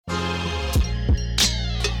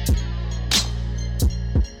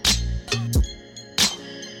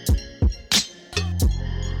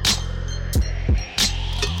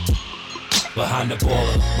behind the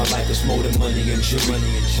baller. My life is more than money and jewelry.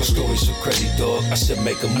 My story's so crazy, dog. I said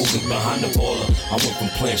make a movie behind the baller. I went from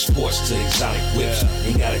playing sports to exotic whips.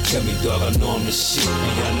 Ain't gotta tell me, dog. I know I'm the shit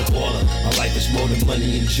behind the baller. My life is more than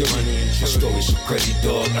money and jewelry. My story's so crazy,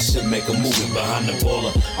 dog. I said make a movie behind the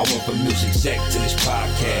baller. I went from music exec to this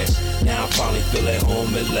podcast. Now I finally feel at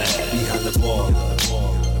home at last. Behind the baller.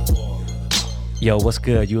 Yo, what's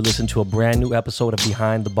good? You listen to a brand new episode of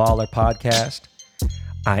Behind the Baller podcast.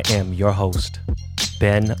 I am your host,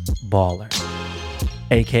 Ben Baller,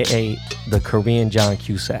 aka the Korean John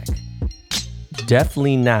Cusack.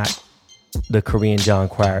 Definitely not the Korean John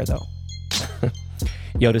Cryer, though.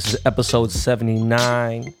 Yo, this is episode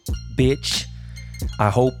 79, bitch.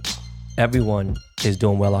 I hope everyone is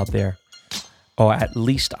doing well out there. Or at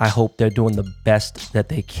least I hope they're doing the best that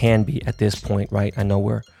they can be at this point, right? I know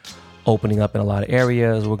we're opening up in a lot of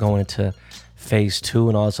areas. We're going into phase 2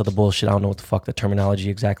 and all this other bullshit. I don't know what the fuck the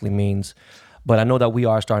terminology exactly means. But I know that we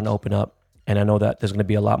are starting to open up. And I know that there's going to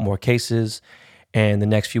be a lot more cases. And the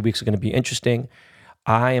next few weeks are going to be interesting.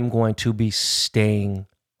 I am going to be staying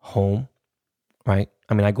home, right?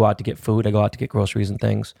 I mean, I go out to get food. I go out to get groceries and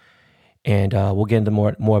things. And we'll get into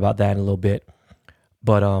more about that in a little bit.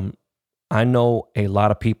 But I know a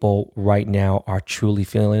lot of people right now are truly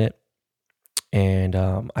feeling it. And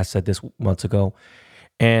I said this months ago.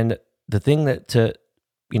 And the thing that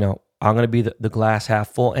I'm going to be the glass half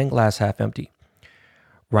full and glass half empty.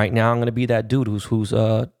 Right now, I'm going to be that dude who's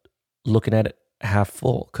looking at it half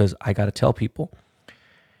full, because I got to tell people,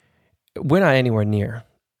 we're not anywhere near.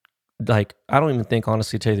 Like, I don't even think,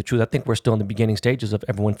 honestly, to tell you the truth, I think we're still in the beginning stages of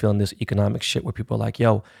everyone feeling this economic shit where people are like,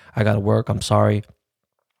 yo, I got to work. I'm sorry.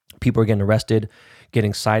 People are getting arrested,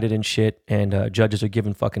 getting cited and shit, and judges are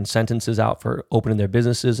giving fucking sentences out for opening their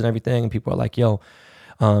businesses and everything. And people are like, yo,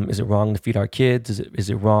 is it wrong to feed our kids? Is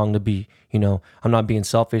it wrong to be, I'm not being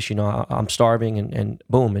selfish, I'm starving and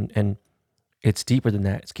boom. And it's deeper than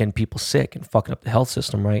that. It's getting people sick and fucking up the health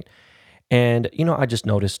system, right? And, I just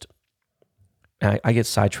noticed, I get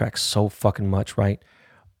sidetracked so fucking much, right?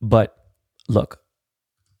 But look,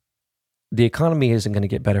 the economy isn't going to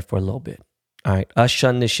get better for a little bit. All right, us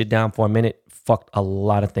shutting this shit down for a minute fucked a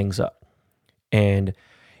lot of things up. And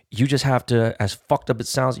you just have to, as fucked up it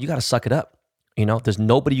sounds, you got to suck it up. There's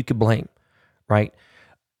nobody you can blame, right?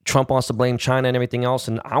 Trump wants to blame China and everything else,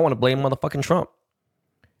 and I want to blame motherfucking Trump.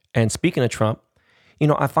 And speaking of Trump,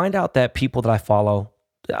 I find out that people that I follow,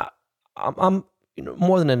 I'm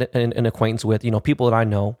more than an acquaintance with, people that I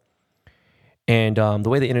know. And the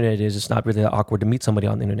way the internet is, it's not really that awkward to meet somebody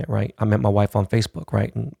on the internet, right? I met my wife on Facebook,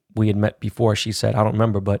 right? And we had met before. She said, I don't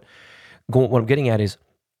remember, but what I'm getting at is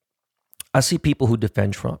I see people who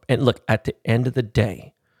defend Trump. And look, at the end of the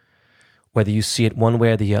day, whether you see it one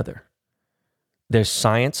way or the other, there's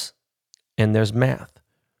science and there's math,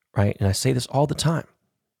 right? And I say this all the time.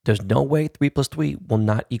 There's no way 3 + 3 will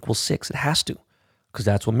not equal 6. It has to, because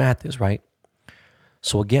that's what math is, right?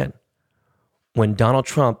 So again, when Donald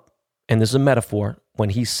Trump, and this is a metaphor,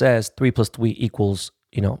 when he says 3 + 3 equals,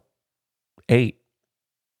 8,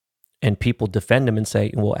 and people defend him and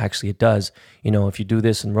say, well, actually it does. If you do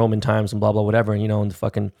this in Roman times and blah, blah, whatever, and, and the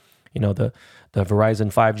fucking, the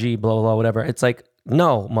Verizon 5G, blah, blah, whatever. It's like,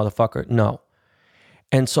 no, motherfucker, no.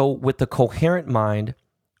 And so with the coherent mind,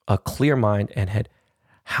 a clear mind and head,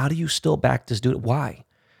 how do you still back this dude? Why?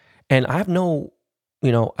 And I have no,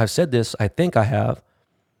 I've said this, I think I have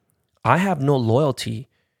no loyalty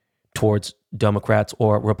towards Democrats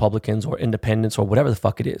or Republicans or independents or whatever the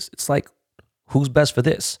fuck it is. It's like, who's best for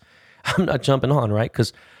this? I'm not jumping on, right?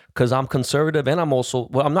 Because I'm conservative, and I'm also,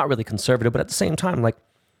 well, I'm not really conservative, but at the same time, like,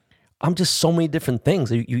 I'm just so many different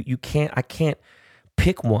things. I can't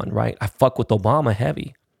pick one, right? I fuck with Obama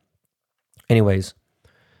heavy. Anyways,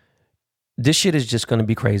 this shit is just going to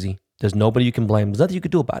be crazy. There's nobody you can blame. There's nothing you can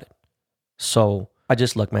do about it. So I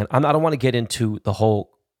just, look, man, I don't want to get into the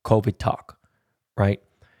whole COVID talk, right?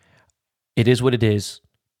 It is what it is.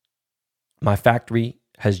 My factory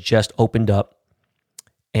has just opened up,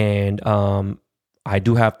 and I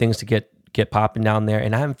do have things to get popping down there,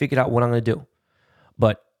 and I haven't figured out what I'm going to do.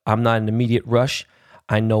 But I'm not in an immediate rush.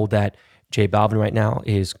 I know that J Balvin right now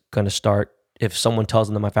is going to start, if someone tells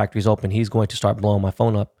him that my factory's open, he's going to start blowing my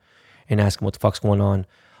phone up and asking what the fuck's going on.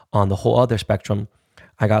 On the whole other spectrum,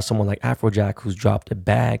 I got someone like Afrojack who's dropped a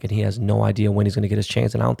bag, and he has no idea when he's going to get his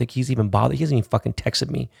chance. And I don't think he's even bothered. He hasn't even fucking texted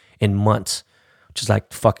me in months, which is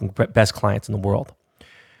like fucking best clients in the world.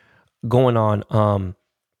 Going on,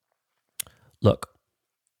 look,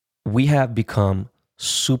 we have become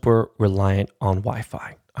super reliant on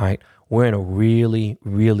Wi-Fi, all right? We're in a really,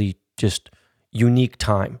 really just unique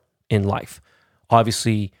time in life.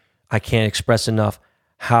 Obviously, I can't express enough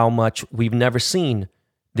how much we've never seen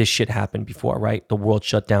this shit happen before, right? The world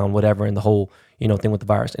shut down, whatever, and the whole, thing with the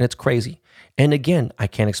virus. And it's crazy. And again, I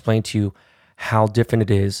can't explain to you how different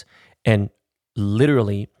it is. And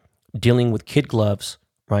literally dealing with kid gloves,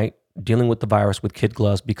 right? Dealing with the virus with kid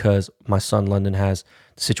gloves because my son London has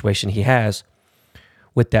the situation he has.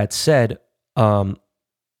 With that said,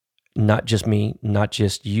 not just me, not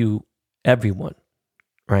just you, everyone,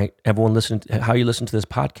 right? Everyone listen to how you listen to this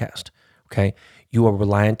podcast, okay? You are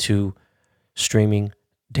reliant to streaming,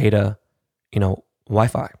 data,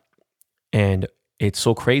 Wi-Fi. And it's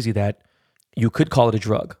so crazy that you could call it a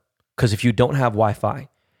drug, because if you don't have Wi-Fi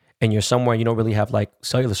and you're somewhere and you don't really have like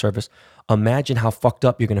cellular service, imagine how fucked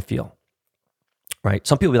up you're going to feel, right?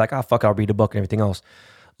 Some people be like, oh, fuck, I'll read a book and everything else.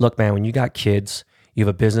 Look, man, when you got kids, you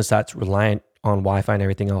have a business that's reliant on Wi-Fi and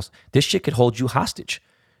everything else, this shit could hold you hostage.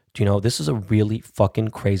 This is a really fucking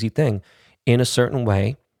crazy thing. In a certain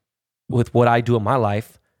way, with what I do in my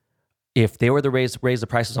life, if they were to raise the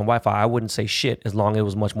prices on Wi-Fi, I wouldn't say shit as long as it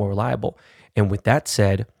was much more reliable. And with that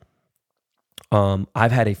said,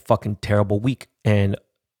 I've had a fucking terrible week. And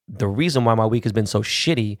the reason why my week has been so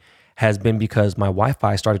shitty has been because my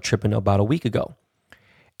Wi-Fi started tripping about a week ago.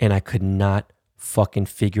 And I could not fucking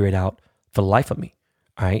figure it out for the life of me,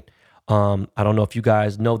 all right? I don't know if you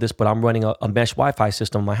guys know this, but I'm running a mesh Wi-Fi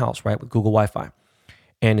system in my house, right, with Google Wi-Fi.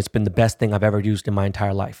 And it's been the best thing I've ever used in my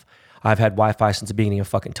entire life. I've had Wi-Fi since the beginning of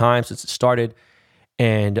fucking time, since it started.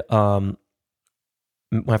 And when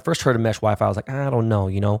I first heard of mesh Wi-Fi, I was like, I don't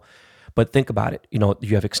know, But think about it. You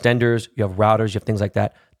have extenders, you have routers, you have things like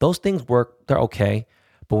that. Those things work, they're okay.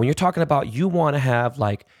 But when you're talking about you want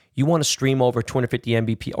to stream over 250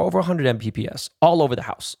 Mbps, over 100 Mbps, all over the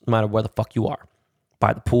house, no matter where the fuck you are.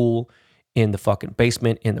 By the pool, in the fucking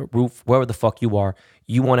basement, in the roof, wherever the fuck you are,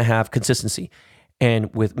 you want to have consistency.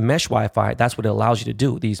 And with mesh Wi-Fi, that's what it allows you to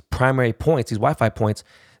do. These primary points, these Wi-Fi points,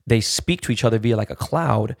 they speak to each other via like a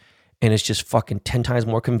cloud, and it's just fucking 10 times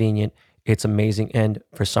more convenient. It's amazing. And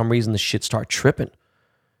for some reason, the shit start tripping.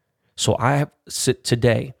 So I have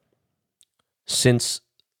today, since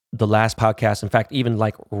the last podcast, in fact, even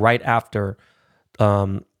like right after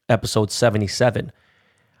episode 77,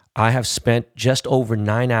 I have spent just over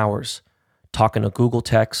 9 hours talking to Google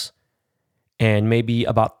Text and maybe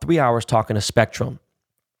about 3 hours talking to Spectrum,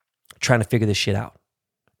 trying to figure this shit out,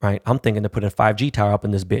 right? I'm thinking to put a 5G tower up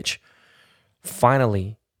in this bitch.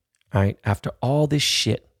 Finally, right, after all this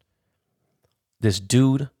shit, this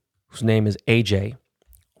dude whose name is AJ,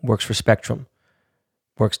 works for Spectrum,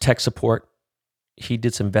 works tech support. He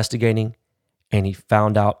did some investigating and he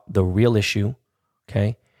found out the real issue,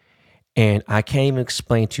 okay? And I can't even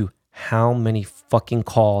explain to you how many fucking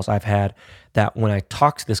calls I've had that when I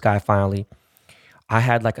talked to this guy finally, I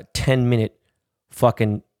had like a 10-minute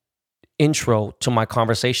fucking intro to my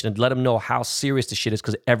conversation and let him know how serious this shit is,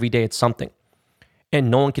 because every day it's something. And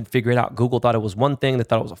no one can figure it out. Google thought it was one thing. They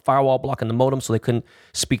thought it was a firewall blocking the modem, so they couldn't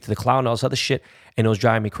speak to the cloud and all this other shit. And it was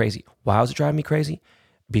driving me crazy. Why was it driving me crazy?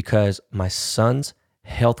 Because my son's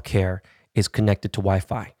healthcare is connected to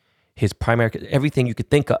Wi-Fi. His primary, everything you could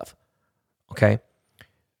think of. Okay.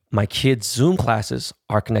 My kids' Zoom classes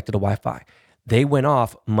are connected to Wi-Fi. They went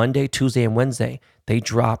off Monday, Tuesday, and Wednesday. They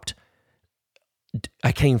dropped.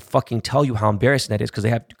 I can't even fucking tell you how embarrassing that is, because they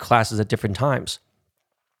have classes at different times.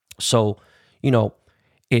 So,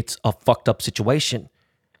 it's a fucked up situation.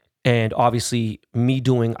 And obviously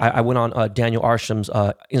I went on Daniel Arsham's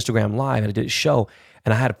Instagram Live and I did a show,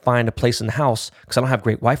 and I had to find a place in the house because I don't have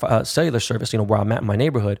great Wi-Fi, cellular service, where I'm at in my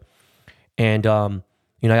neighborhood. And, I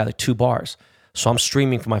got like 2 bars. So I'm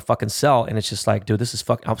streaming from my fucking cell, and it's just like, dude, this is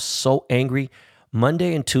fucking, I was so angry.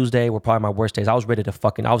 Monday and Tuesday were probably my worst days. I was ready to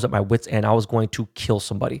I was at my wit's end. I was going to kill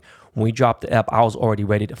somebody. When we dropped the app, I was already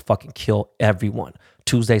ready to fucking kill everyone.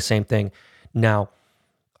 Tuesday, same thing. Now,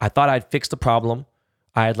 I thought I'd fix the problem.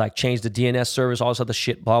 I had like changed the DNS servers, all this other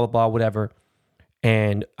shit, blah, blah, blah, whatever.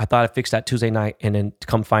 And I thought I fixed that Tuesday night, and then to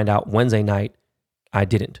come find out Wednesday night, I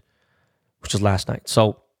didn't, which was last night.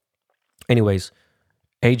 So anyways,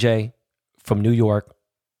 AJ from New York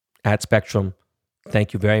at Spectrum,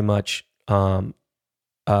 thank you very much. You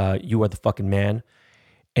are the fucking man.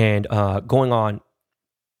 And going on,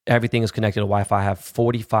 everything is connected to Wi-Fi. I have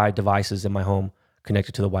 45 devices in my home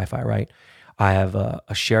connected to the Wi-Fi, right? I have a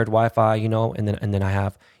shared Wi-Fi, and then I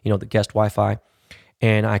have, the guest Wi-Fi.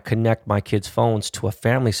 And I connect my kids' phones to a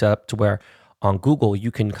family setup to where on Google,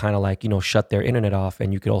 you can kind of like, shut their internet off,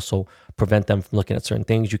 and you could also prevent them from looking at certain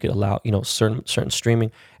things. You could allow, certain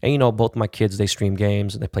streaming. And, both my kids, they stream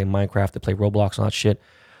games, and they play Minecraft, they play Roblox and all that shit.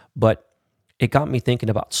 But it got me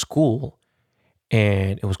thinking about school,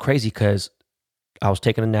 and it was crazy because I was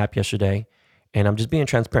taking a nap yesterday, And I'm just being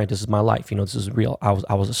transparent. This is my life. This is real. I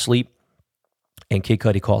was asleep, and Kid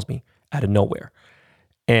Cudi calls me out of nowhere.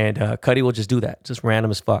 And Cudi will just do that, just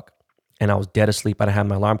random as fuck. And I was dead asleep. I didn't have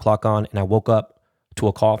my alarm clock on, and I woke up to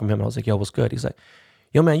a call from him. And I was like, "Yo, what's good?" He's like,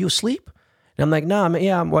 "Yo, man, you asleep?" And I'm like, "Nah, man,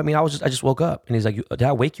 yeah. I just woke up." And he's like, "Did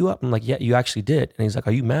I wake you up?" I'm like, "Yeah, you actually did." And he's like,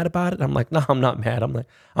 "Are you mad about it?" And I'm like, "No, I'm not mad." I'm like,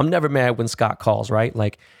 "I'm never mad when Scott calls, right?"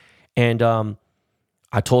 Like, and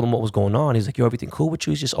I told him what was going on. He's like, "Yo, everything cool with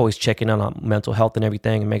you?" He's just always checking in on mental health and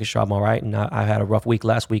everything and making sure I'm all right. And I had a rough week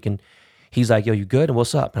last week, and he's like, "Yo, you good? And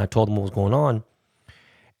what's up?" And I told him what was going on.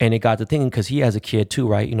 And it got to thinking, because he has a kid too,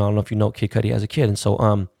 right? I don't know if you know Kid Cudi has a kid. And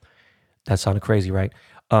so that sounded crazy, right?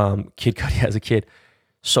 Kid Cudi has a kid.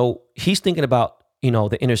 So he's thinking about,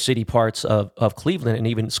 the inner city parts of Cleveland and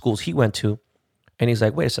even schools he went to. And he's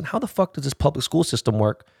like, "Wait a second, how the fuck does this public school system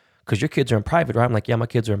work? Because your kids are in private," right? I'm like, "Yeah, my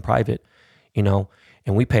kids are in private, and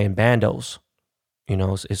we pay in bandos.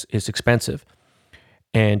 It's expensive."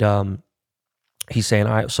 And he's saying,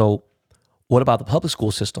 "All right, so what about the public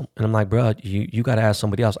school system?" And I'm like, "Bro, you got to ask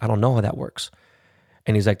somebody else. I don't know how that works."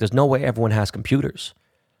 And he's like, "There's no way everyone has computers."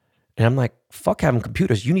 And I'm like, "Fuck having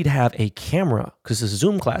computers. You need to have a camera, because it's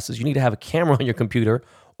Zoom classes. You need to have a camera on your computer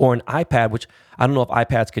or an iPad," which I don't know if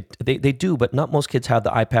iPads could, they do, but not most kids have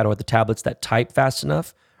the iPad or the tablets that type fast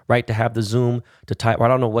enough, right? To have the Zoom to type, or I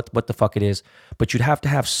don't know what the fuck it is, but you'd have to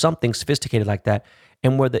have something sophisticated like that.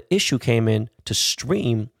 And where the issue came in to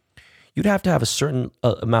stream, you'd have to have a certain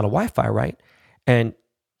amount of Wi-Fi, right? And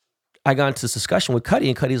I got into this discussion with Cudi,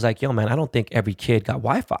 and Cudi's like, "Yo, man, I don't think every kid got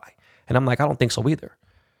Wi-Fi." And I'm like, "I don't think so either."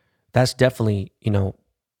 That's definitely,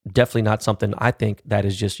 definitely not something I think that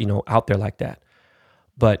is just, out there like that.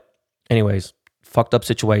 But anyways, fucked up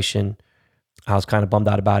situation. I was kind of bummed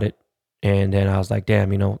out about it. And then I was like, damn,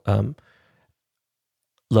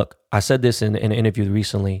 look, I said this in an interview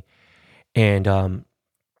recently, and,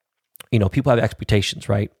 people have expectations,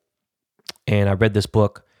 right? And I read this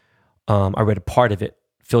book. I read a part of it,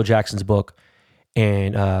 Phil Jackson's book.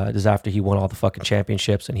 And this is after he won all the fucking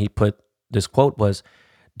championships. And he put, this quote was,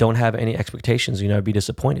 "Don't have any expectations. You never be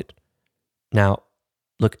disappointed." Now,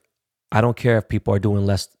 look, I don't care if people are doing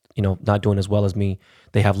less, not doing as well as me.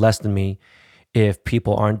 They have less than me. If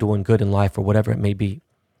people aren't doing good in life or whatever it may be,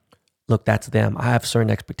 look, that's them. I have certain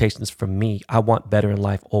expectations from me. I want better in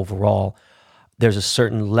life overall. There's a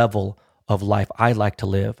certain level of life I like to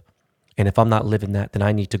live. And if I'm not living that, then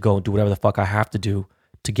I need to go and do whatever the fuck I have to do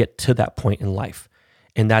to get to that point in life.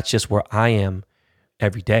 And that's just where I am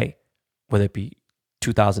every day, whether it be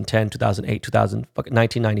 2010, 2008,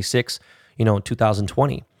 1996, in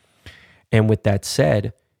 2020. And with that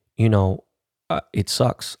said, it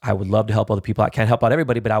sucks. I would love to help other people. I can't help out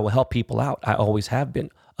everybody, but I will help people out. I always have been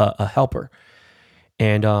a helper.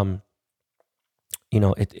 And,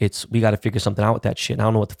 we got to figure something out with that shit. And I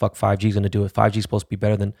don't know what the fuck 5G is going to do. If 5G is supposed to be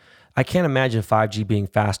better than, I can't imagine 5G being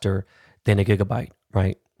faster than a gigabyte,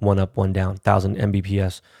 right? One up, one down, 1,000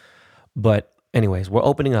 Mbps. But anyways, we're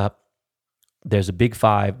opening up. There's a Big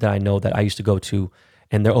Five that I know that I used to go to,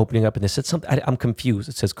 and they're opening up, and they said something. I'm confused.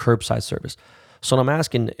 It says curbside service. So what I'm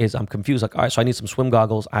asking is, I'm confused. Like, all right, so I need some swim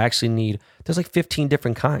goggles. I actually need, there's like 15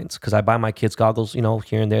 different kinds, because I buy my kids goggles,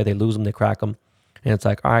 here and there. They lose them, they crack them. And it's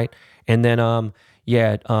like, all right. And then,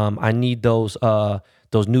 I need those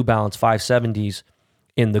New Balance 570s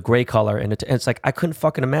in the gray color. And it's like, I couldn't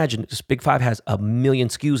fucking imagine. This Big Five has a million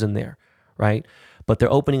SKUs in there, right? But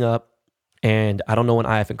they're opening up. And I don't know when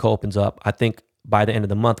IF and Co opens up. I think by the end of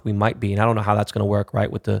the month we might be. And I don't know how that's going to work,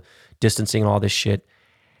 right? With the distancing and all this shit.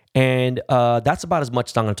 And that's about as much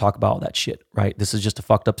as I'm going to talk about all that shit, right? This is just a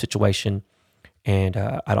fucked up situation. And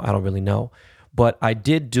I don't really know. But I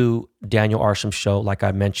did do Daniel Arsham's show, like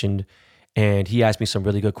I mentioned. And he asked me some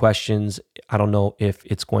really good questions. I don't know if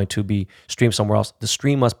it's going to be streamed somewhere else. The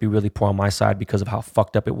stream must be really poor on my side because of how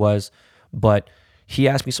fucked up it was. But he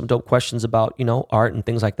asked me some dope questions about, art and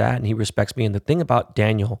things like that. And he respects me. And the thing about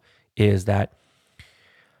Daniel is that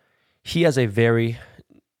he has a very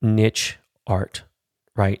niche art,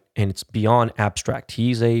 right? And it's beyond abstract.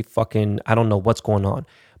 He's a fucking, I don't know what's going on.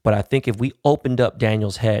 But I think if we opened up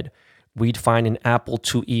Daniel's head, we'd find an Apple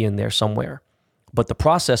IIe in there somewhere. But the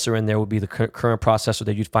processor in there would be the current processor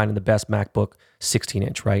that you'd find in the best MacBook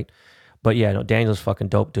 16-inch, right? But yeah, no, Daniel's fucking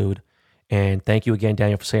dope, dude. And thank you again,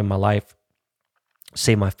 Daniel, for saving my life.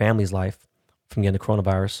 Save my family's life from getting the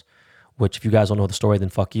coronavirus, which if you guys don't know the story, then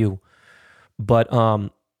fuck you. But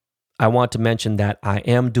I want to mention that I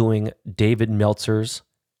am doing David Meltzer's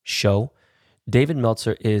show. David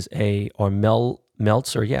Meltzer is David Meltzer,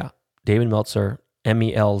 Melzter.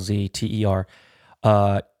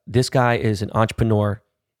 This guy is an entrepreneur.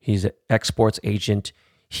 He's an exports agent.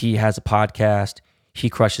 He has a podcast. He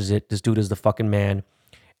crushes it. This dude is the fucking man.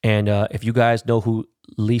 And if you guys know who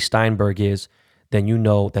Lee Steinberg is, then you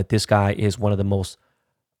know that this guy is one of the most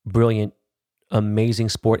brilliant, amazing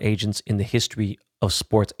sport agents in the history of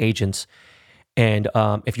sports agents. And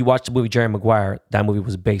if you watch the movie Jerry Maguire, that movie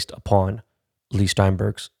was based upon Lee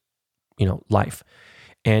Steinberg's, life.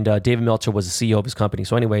 And David Meltzer was the CEO of his company.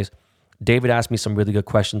 So anyways, David asked me some really good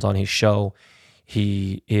questions on his show.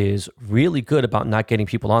 He is really good about not getting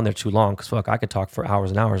people on there too long because fuck, I could talk for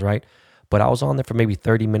hours and hours, right? But I was on there for maybe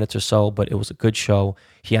 30 minutes or so, but it was a good show.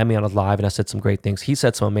 He had me on a live and I said some great things. He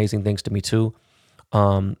said some amazing things to me too,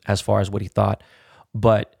 as far as what he thought.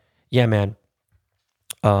 But yeah, man,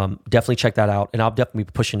 definitely check that out. And I'll definitely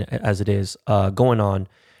be pushing it as it is going on.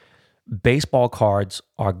 Baseball cards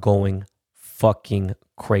are going fucking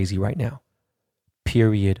crazy right now.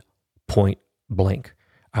 Period. Point blank.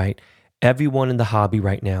 All right. Everyone in the hobby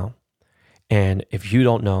right now, and if you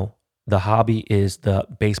don't know, the hobby is the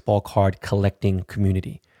baseball card collecting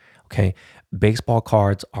community. Okay. Baseball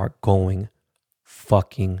cards are going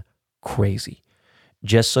fucking crazy.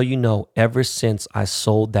 Just so you know, ever since I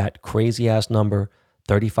sold that crazy ass number,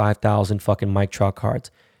 35,000 fucking Mike Trout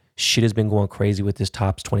cards, shit has been going crazy with this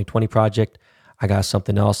Topps 2020 project. I got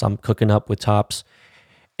something else I'm cooking up with Topps,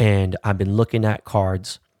 and I've been looking at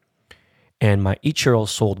cards. And my Ichiro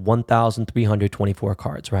sold 1,324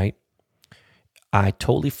 cards, right? I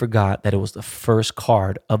totally forgot that it was the first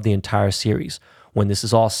card of the entire series. When this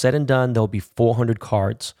is all said and done, there'll be 400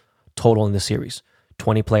 cards total in the series.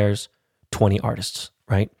 20 players, 20 artists,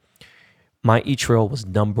 right? My Ichiro was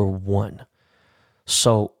number one.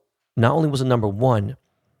 So not only was it number one,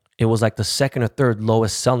 it was like the second or third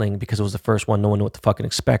lowest selling because it was the first one. No one knew what to fucking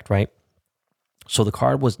expect, right? So the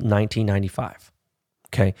card was $19.95,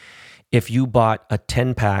 okay? If you bought a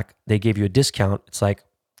 10-pack, they gave you a discount. It's like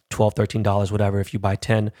 $12, $13, whatever. If you buy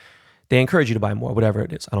 10, they encourage you to buy more, whatever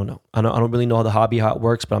it is. I don't know. I don't really know the hobby, how it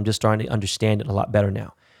works, but I'm just starting to understand it a lot better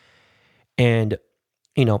now. And,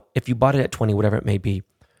 if you bought it at 20, whatever it may be,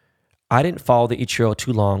 I didn't follow the Ichiro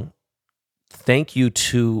too long. Thank you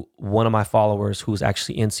to one of my followers who's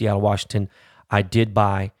actually in Seattle, Washington. I did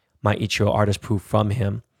buy my Ichiro artist proof from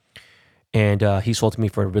him, and he sold to me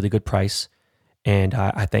for a really good price. And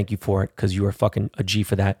I thank you for it because you are fucking a G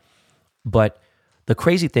for that. But the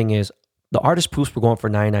crazy thing is the artist proofs were going for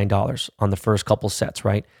 $99 on the first couple sets,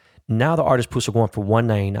 right? Now the artist proofs are going for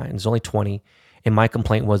 $199. There's only 20. And my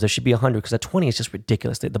complaint was there should be 100 because at 20 it's just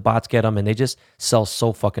ridiculous. The bots get them and they just sell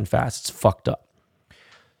so fucking fast. It's fucked up.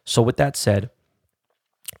 So with that said,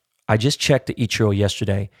 I just checked the Ichiro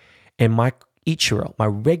yesterday, and my Ichiro, my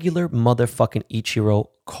regular motherfucking Ichiro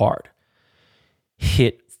card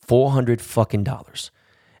hit $400 fucking dollars.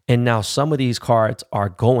 And now some of these cards are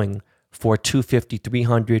going for $250,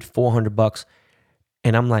 $300, $400.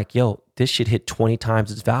 And I'm like, yo, this shit hit 20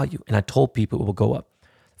 times its value. And I told people it will go up.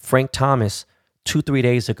 Frank Thomas 2-3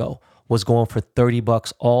 days ago was going for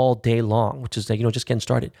 $30 all day long, which is just getting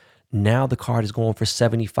started. Now the card is going for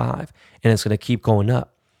 $75 and it's going to keep going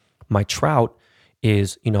up. My Trout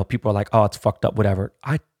is, people are like, oh, it's fucked up, whatever.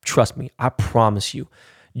 Trust me, I promise you,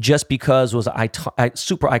 just because it was a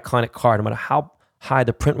super iconic card, no matter how high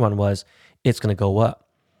the print run was, it's going to go up.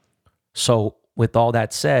 So with all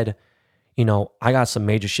that said, I got some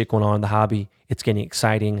major shit going on in the hobby. It's getting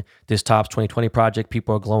exciting. This Topps 2020 project,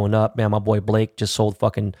 people are glowing up. Man, my boy Blake just sold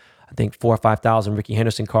fucking, I think 4,000 or 5,000 Ricky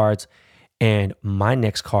Henderson cards. And my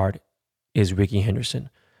next card is Ricky Henderson.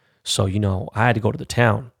 So, I had to go to the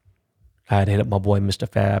town. I had to hit up my boy, Mr.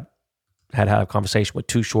 Fab. Had a conversation with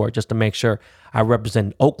Too Short just to make sure I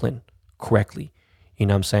represent Oakland correctly. You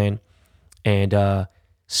know what I'm saying? And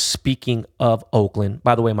speaking of Oakland,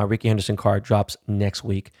 by the way, my Ricky Henderson card drops next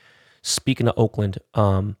week. Speaking of Oakland,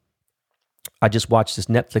 I just watched this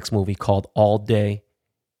Netflix movie called All Day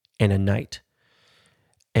and a Night.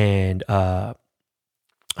 And I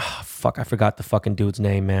forgot the fucking dude's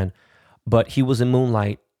name, man. But he was in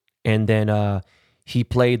Moonlight, and then he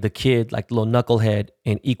played the kid, like the little knucklehead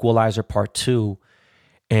in Equalizer Part 2.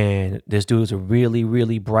 And this dude is a really,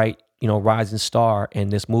 really bright, rising star. And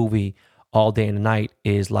this movie, All Day and a Night,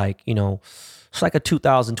 is like, it's like a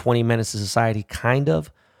 2020 Menace to Society, kind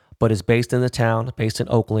of. But it's based in the town, based in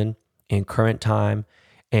Oakland, in current time.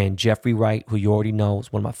 And Jeffrey Wright, who you already know,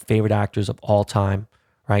 is one of my favorite actors of all time,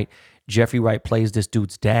 right? Jeffrey Wright plays this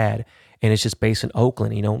dude's dad, and it's just based in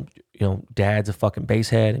Oakland. Dad's a fucking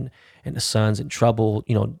basehead, and the son's in trouble,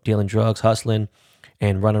 dealing drugs, hustling,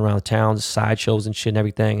 and running around the town, sideshows and shit and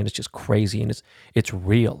everything. And it's just crazy, and it's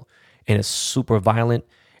real, and it's super violent,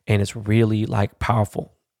 and it's really like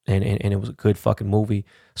powerful. And it was a good fucking movie.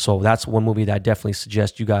 So that's one movie that I definitely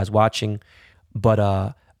suggest you guys watching.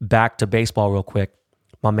 But back to baseball real quick.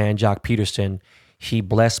 my man Jock Peterson, he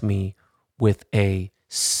blessed me with a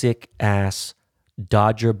sick ass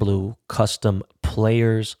Dodger blue custom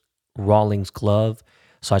players Rawlings glove.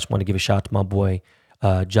 So I just want to give a shout out to my boy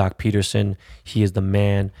Jock Peterson. He is the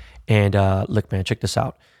man. And look, man, check this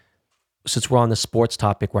out. Since we're on the sports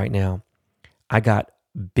topic right now, I got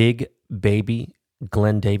big baby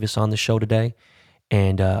Glenn Davis on the show today.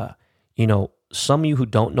 And some of you who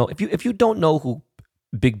don't know, if you don't know who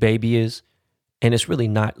Big Baby is, and it's really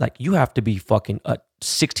not like you have to be fucking a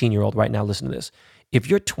 16-year-old right now. Listen to this. If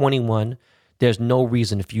you're 21, there's no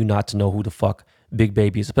reason for you not to know who the fuck Big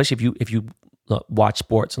Baby is, especially if you watch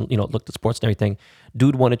sports and looked at sports and everything.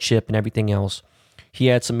 Dude won a chip and everything else. He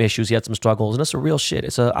had some issues, he had some struggles, and it's a real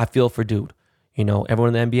shit. I feel for dude.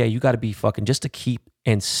 Everyone in the NBA, you got to be fucking just to keep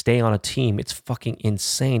and stay on a team. It's fucking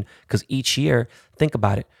insane because each year, think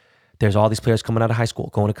about it. There's all these players coming out of high school,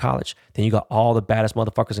 going to college. Then you got all the baddest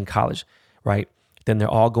motherfuckers in college, right? Then they're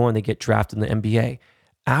all going, they get drafted in the NBA.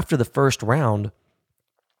 After the first round,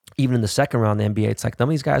 even in the second round in the NBA, it's like none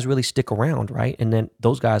of these guys really stick around, right? And then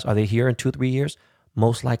those guys, are they here in 2 or 3 years?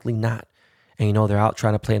 Most likely not. And they're out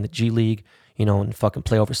trying to play in the G League, and fucking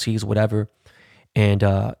play overseas, whatever. And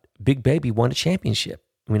Big Baby won a championship.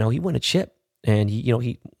 He won a chip. And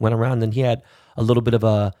he went around and he had a little bit of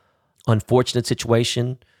a unfortunate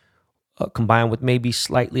situation combined with maybe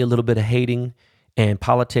slightly a little bit of hating and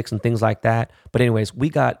politics and things like that. But anyways, we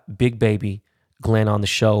got Big Baby Glenn on the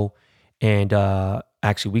show. And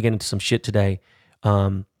actually, we get into some shit today.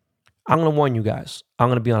 I'm going to warn you guys. I'm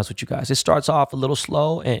going to be honest with you guys. It starts off a little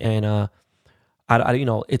slow and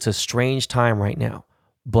it's a strange time right now.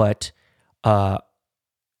 But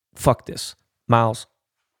fuck this. Miles,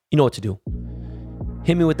 you know what to do.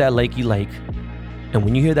 Hit me with that Lakey Lake. And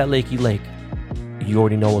when you hear that Lakey Lake, you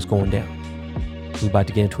already know what's going down. We're about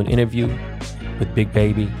to get into an interview with Big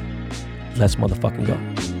Baby. Let's motherfucking go.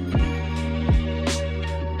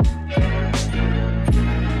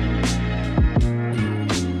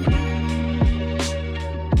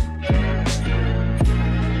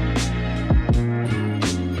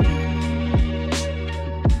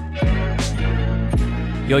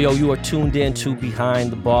 Yo, you are tuned in to Behind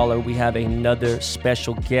the Baller. We have another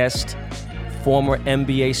special guest, former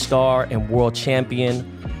NBA star and world champion,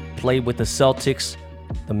 played with the Celtics,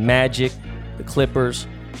 the Magic, the Clippers,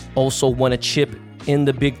 also won a chip in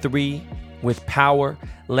the Big Three with power.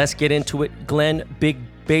 Let's get into it. Glenn Big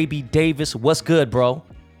Baby Davis, what's good, bro?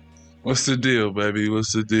 What's the deal, baby?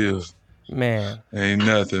 What's the deal? Man. Ain't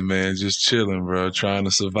nothing, man. Just chilling, bro. Trying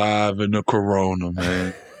to survive in the corona,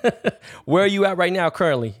 man. Where are you at right now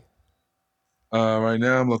currently? Right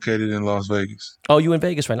now I'm located in Las Vegas. Oh, you in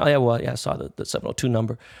Vegas right now? Oh, yeah, I saw the 702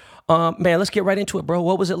 number. Man, let's get right into it, bro.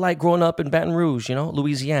 What was it like growing up in Baton Rouge,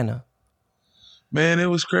 Louisiana? Man, it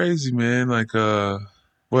was crazy, man. But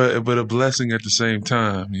a blessing at the same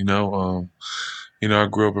time, I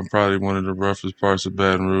grew up in probably one of the roughest parts of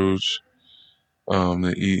Baton Rouge,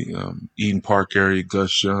 the Eden Park area,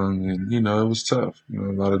 Gus Young, and it was tough. A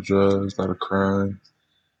lot of drugs, a lot of crime,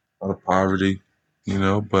 a lot of poverty,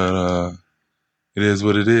 but it is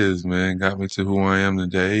what it is, man. Got me to who I am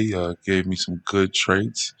today. Gave me some good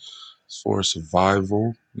traits for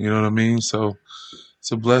survival. You know what I mean? So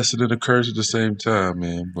it's a blessing and a curse at the same time,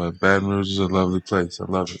 man. But Baton Rouge is a lovely place. I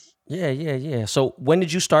love it. Yeah. So when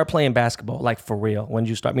did you start playing basketball? Like for real? When did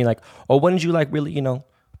you start? Or when did you really,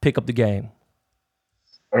 pick up the game?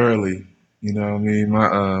 Early.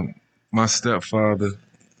 My stepfather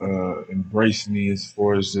embraced me as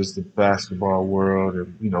far as just the basketball world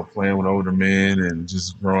and, playing with older men and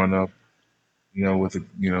just growing up,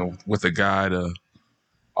 with a guy to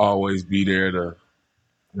always be there to,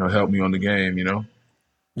 help me on the game,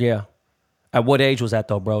 Yeah. At what age was that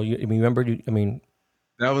though, bro? Remember?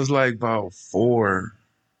 That was like about 4.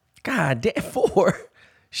 God damn, 4.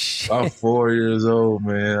 Shit. About 4 years old,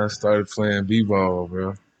 man. I started playing b-ball,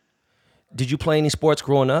 bro. Did you play any sports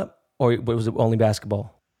growing up, or was it only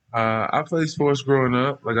basketball? I played sports growing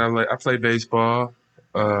up. I played baseball,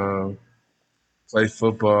 played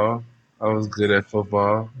football. I was good at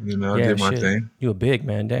football. I did my thing. You were big,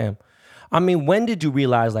 man. Damn. When did you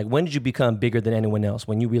realize? When did you become bigger than anyone else?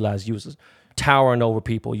 When you realized you was towering over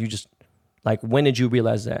people, you just when did you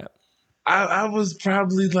realize that? I was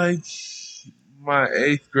probably my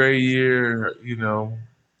 8th grade year.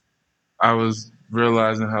 I was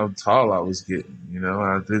realizing how tall I was getting.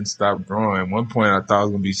 I didn't stop growing. At one point, I thought I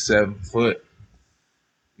was gonna be 7 foot.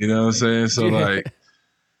 You know what I'm saying? So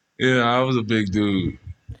I was a big dude.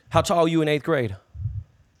 How tall are you in 8th grade?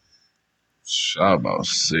 About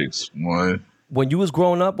 6'1". When you was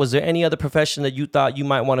growing up, was there any other profession that you thought you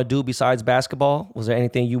might want to do besides basketball? Was there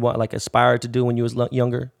anything you aspired to do when you was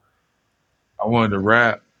younger? I wanted to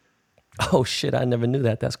rap. Oh shit, I never knew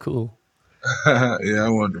that. That's cool. Yeah, I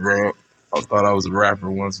wanted to rap. I thought I was a rapper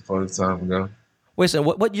once upon a time ago. Wait a second,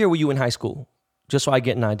 what year were you in high school? Just so I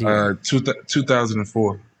get an idea.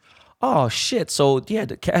 2004. Oh shit! So yeah,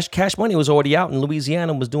 the Cash Money was already out in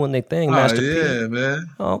Louisiana, and was doing their thing. Oh Master P. yeah, man.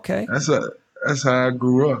 Oh, okay. That's how I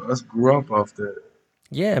grew up. I grew up off that.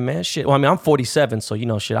 Yeah, man. Shit. Well, I mean, I'm 47, so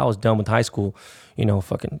shit. I was done with high school.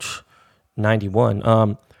 Fucking 91.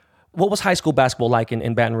 What was high school basketball like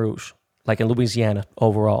in Baton Rouge, like in Louisiana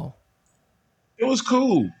overall? It was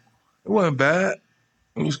cool. It wasn't bad.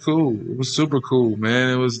 It was cool. It was super cool, man.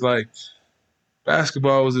 It was like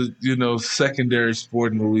basketball was a secondary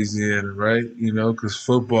sport in Louisiana, right? Because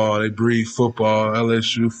football, they breed football,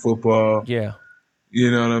 LSU football. Yeah. You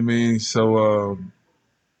know what I mean? So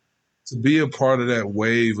to be a part of that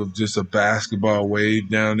wave of just a basketball wave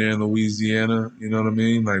down there in Louisiana, you know what I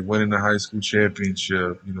mean? Like winning the high school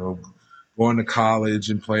championship, going to college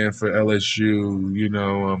and playing for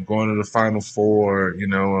LSU, going to the Final Four,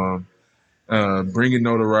 bringing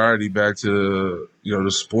notoriety back to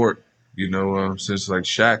the sport, since like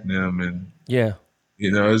Shaq and them, and yeah,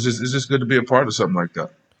 it's just good to be a part of something like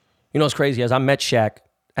that. It's crazy. As I met Shaq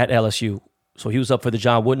at LSU, so he was up for the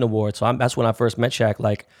John Wooden Award. So that's when I first met Shaq,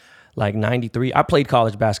 like 93. I played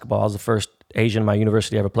college basketball. I was the first Asian my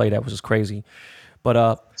university ever played at, which is crazy.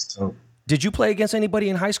 But did you play against anybody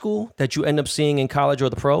in high school that you end up seeing in college or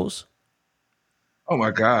the pros? Oh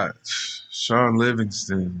my God, Sean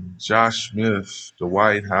Livingston, Josh Smith,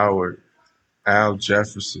 Dwight Howard, Al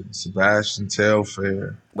Jefferson, Sebastian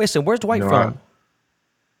Telfair. Wait, so where's Dwight from?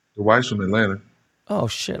 Dwight's from Atlanta. Oh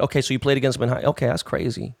shit. Okay, so you played against him in high. Okay, that's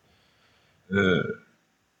crazy. Yeah.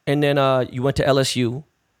 And then you went to LSU.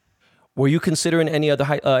 Were you considering any other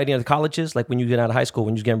colleges? Like when you get out of high school,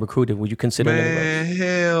 when you was getting recruited, were you considering anybody?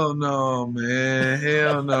 Hell no, man.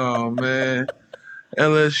 Hell no, man.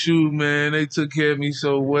 LSU, man, they took care of me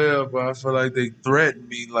so well, but I feel like they threatened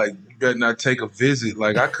me, like, you better not take a visit.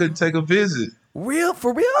 Like, I couldn't take a visit. Real?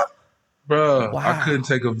 For real? Bro, wow. I couldn't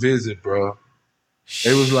take a visit, bro.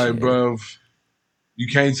 It was like, bro, you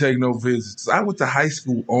can't take no visits. I went to high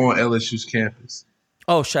school on LSU's campus.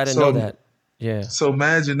 Oh, shit, I didn't know that. Yeah. So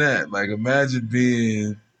imagine that. Like, imagine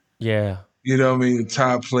being, yeah, the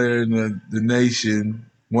top player in the nation,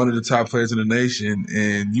 one of the top players in the nation,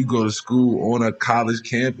 and you go to school on a college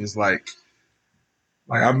campus. Like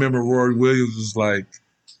I remember Roy Williams was like,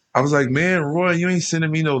 I was like, man, Roy, you ain't sending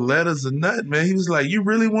me no letters or nothing, man. He was like, you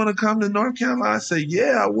really want to come to North Carolina? I said,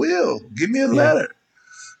 yeah, I will. Give me a letter.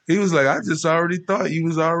 He was like, I just already thought you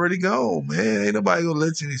was already gone, man. Ain't nobody gonna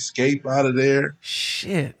let you escape out of there.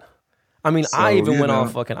 Shit. I mean, so, I even went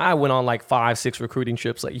on like 5-6 recruiting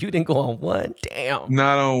trips. Like, you didn't go on one? Damn.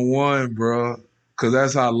 Not on one, bro. Because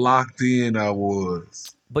that's how locked in I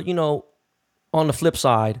was. But, on the flip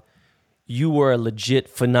side, you were a legit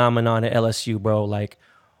phenomenon at LSU, bro. Like,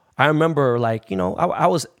 I remember, like,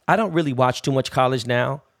 I don't really watch too much college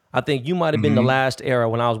now. I think you might have been the last era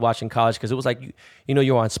when I was watching college, because it was like,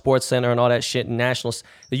 you're on Sports Center and all that shit and nationals.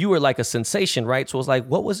 You were like a sensation, right? So it was like,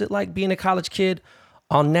 what was it like being a college kid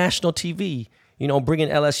on national TV, bringing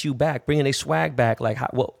LSU back, bringing a swag back? Like,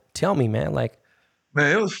 tell me, man. Like,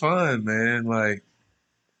 man, it was fun, man. Like,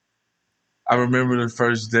 I remember the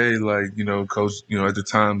first day, like, coach, at the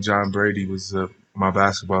time, John Brady was my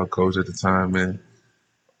basketball coach at the time, and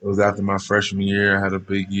it was after my freshman year. I had a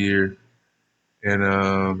big year,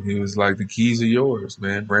 and he was like, the keys are yours,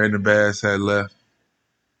 man. Brandon Bass had left,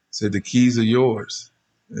 said, the keys are yours.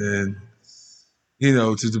 And,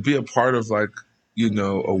 to be a part of, like,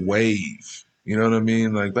 a wave, you know what I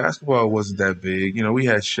mean? Like, basketball wasn't that big. We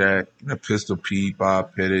had Shaq, Pistol Pete,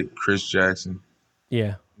 Bob Pettit, Chris Jackson.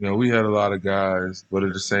 Yeah. We had a lot of guys, but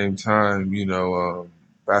at the same time,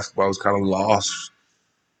 basketball was kind of lost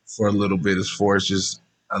for a little bit as far as just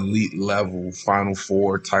elite level, Final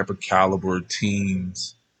Four type of caliber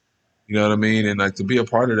teams. You know what I mean? And, like, to be a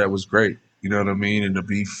part of that was great. You know what I mean? And to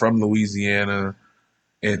be from Louisiana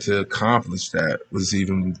and to accomplish that was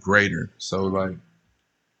even greater. So, like,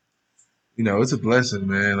 it's a blessing,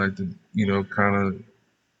 man. Like, to,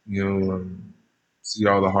 see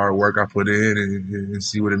all the hard work I put in and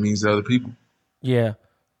see what it means to other people. Yeah.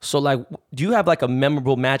 So, like, do you have, like, a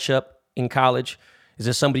memorable matchup in college? Is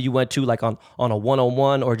there somebody you went to, like, on a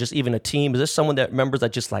one-on-one or just even a team? Is there someone that remembers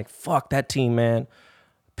that just, like, fuck, that team, man,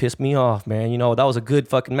 pissed me off, man? That was a good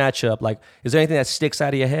fucking matchup. Like, is there anything that sticks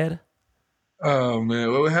out of your head? Oh, man.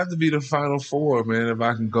 Well, it would have to be the Final Four, man, if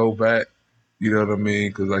I can go back. You know what I mean?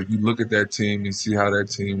 Because, like, you look at that team and see how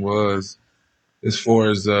that team was. as far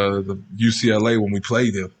as the UCLA when we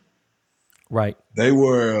played them. Right. They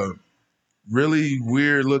were a really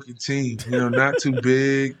weird looking team, not too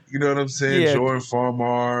big. You know what I'm saying? Yeah. Jordan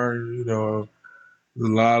Farmar, a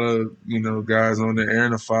lot of, guys on there,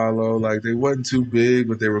 Aaron Afalo. Like, they wasn't too big,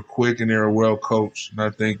 but they were quick and they were well coached. And I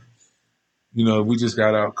think, we just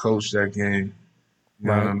got out coached that game. You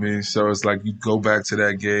know what I mean? So it's like you go back to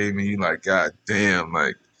that game and you like, God damn,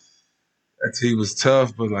 like that team was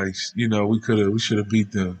tough, but like, we should have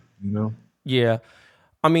beat them, Yeah.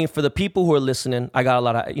 I mean, for the people who are listening, I got a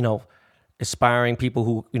lot of, aspiring people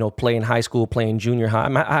who, play in high school, play in junior high.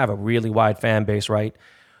 I have a really wide fan base, right?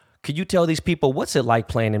 Could you tell these people what's it like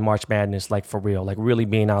playing in March Madness, like for real, like really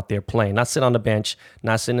being out there playing, not sitting on the bench,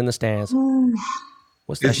 not sitting in the stands?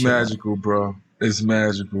 What's that It's shit magical, like? bro. It's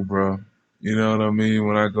magical, bro. You know what I mean?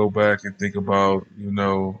 When I go back and think about,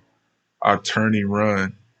 our tourney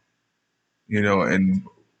run, and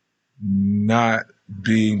not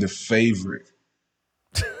being the favorite.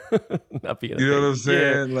 Not being You know what I'm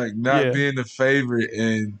saying? Yeah. Like not being the favorite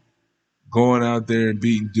and going out there and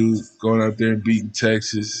beating Duke, going out there and beating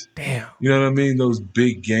Texas. Damn. You know what I mean? Those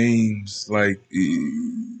big games, like,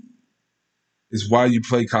 is why you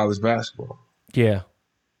play college basketball. Yeah.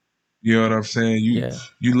 You know what I'm saying?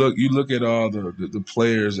 You look at all the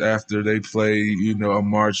players after they play, a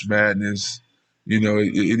March Madness,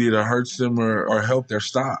 it either hurts them or help their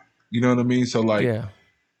stock. You know what I mean? So like,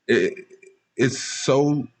 it's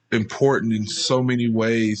so important in so many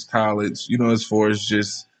ways, college, as far as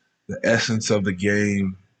just the essence of the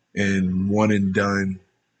game and one and done.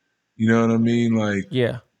 You know what I mean? Like,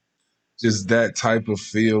 just that type of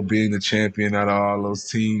feel, being the champion out of all those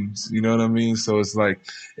teams. You know what I mean? So it's like,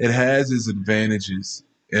 it has its advantages.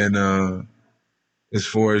 And as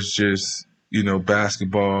far as just,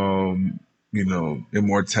 basketball,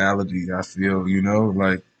 immortality, I feel,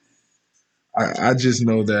 like, I just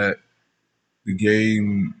know that the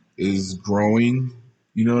game is growing,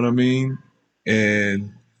 you know what I mean?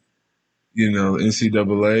 And,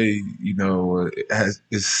 NCAA,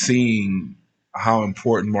 is seeing how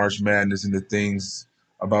important March Madness and the things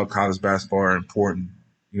about college basketball are important.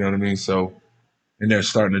 You know what I mean? So, and they're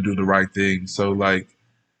starting to do the right thing. So like,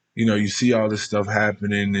 you see all this stuff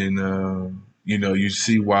happening and, you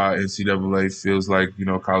see why NCAA feels like,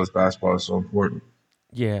 college basketball is so important.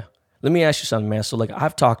 Yeah. Let me ask you something, man. So like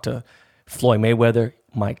I've talked to Floyd Mayweather,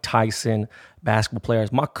 Mike Tyson, basketball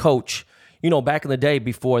players. My coach, back in the day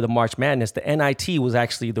before the March Madness, the NIT was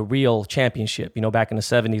actually the real championship, back in the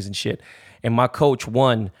 70s and shit. And my coach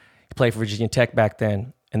won. He played for Virginia Tech back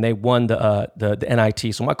then, and they won the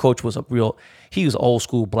NIT. So my coach was he was old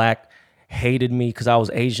school black, hated me because I was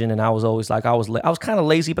Asian, and I was always like, I was kind of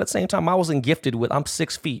lazy, but at the same time, I wasn't gifted with, I'm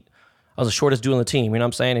 6 feet. I was the shortest dude on the team, you know what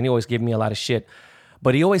I'm saying? And he always gave me a lot of shit.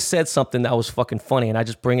 But he always said something that was fucking funny, and I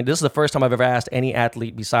just bring it. This is the first time I've ever asked any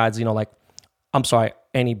athlete besides,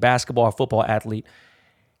 any basketball or football athlete.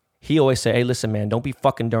 He always said, hey, listen, man, don't be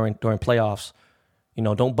fucking during playoffs.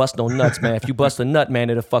 Don't bust no nuts, man. If you bust a nut, man,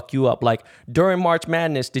 it'll fuck you up. Like, during March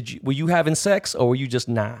Madness, were you having sex or were you just,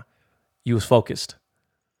 nah, you was focused?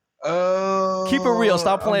 Keep it real.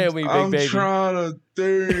 Stop playing with me, big baby. I'm trying to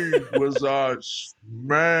think, was I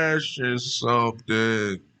smashing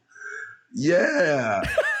something? Yeah.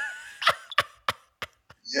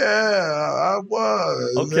 Yeah, I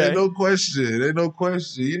was. Okay. Ain't no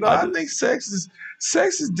question. I think sex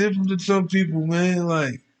is different to some people, man.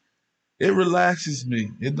 Like, it relaxes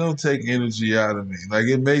me. It don't take energy out of me. Like,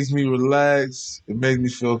 it makes me relax. It makes me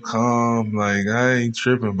feel calm. Like, I ain't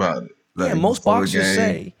tripping about it. Like, yeah, most boxers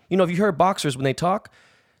say, if you heard boxers when they talk,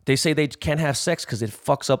 they say they can't have sex because it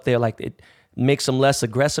fucks up it makes them less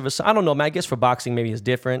aggressive or something. I don't know, man. I guess for boxing maybe it's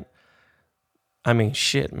different. I mean,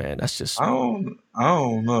 shit, man. That's just. I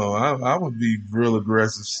don't know. I would be real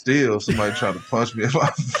aggressive still. Somebody try to punch me in my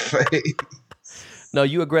face. No,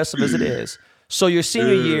 you aggressive as it is. So your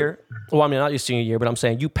senior year, well, I mean, not your senior year, but I'm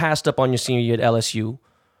saying you passed up on your senior year at LSU.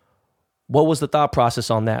 What was the thought process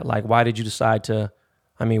on that? Like, why did you decide to?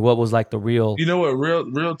 I mean, what was like the real? You know what?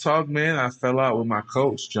 Real talk, man. I fell out with my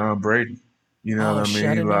coach, John Brady. You know what I mean? Shit,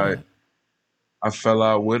 I didn't know that. I fell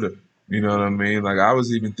out with him. You know what I mean? Like, I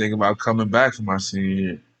was even thinking about coming back for my senior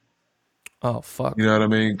year. Oh, fuck. You know what I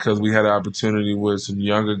mean? Because we had an opportunity with some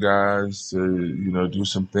younger guys to, do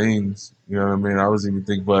some things. You know what I mean? I was even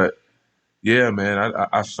thinking, but yeah, man,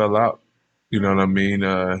 I fell out. You know what I mean?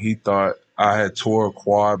 He thought I had tore a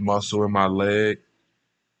quad muscle in my leg,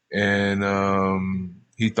 and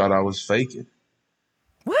he thought I was faking.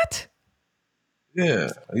 What? Yeah,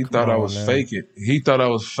 he thought I was faking. He thought I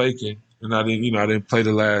was faking, and I didn't. I didn't play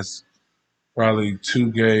the last probably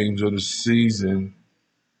 2 games of the season.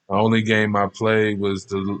 The only game I played was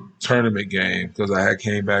the tournament game because I had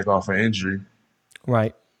came back off an injury.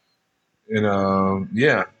 Right. And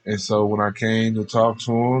and so when I came to talk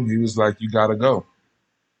to him, he was like, "You got to go."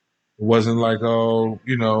 It wasn't like, "Oh,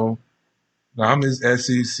 I'm his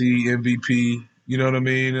SEC MVP." You know what I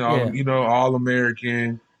mean? Yeah. All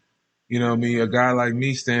American. You know what I mean? A guy like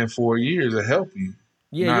me staying 4 years to help you,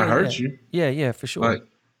 Yeah, not yeah, hurt yeah. you. Yeah, for sure.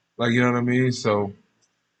 Like you know what I mean? So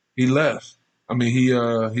he left. I mean,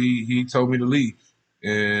 he told me to leave,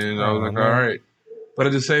 and I was Oh like, all man. right. But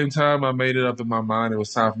at the same time, I made it up in my mind it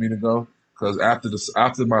was time for me to go because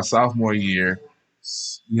after my sophomore year,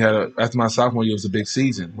 after my sophomore year it was a big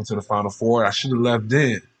season. Went to the Final Four. I should have left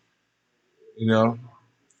then.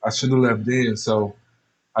 I should have left then. So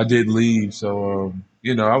I did leave. So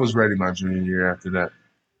I was ready my junior year after that.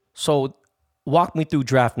 So walk me through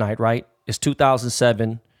draft night, right? It's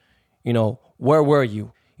 2007. Where were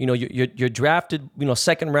you? You're drafted,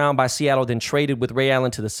 second round by Seattle, then traded with Ray Allen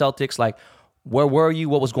to the Celtics. Like, where were you?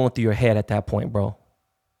 What was going through your head at that point, bro?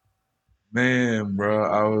 Man, bro,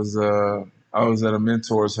 I was at a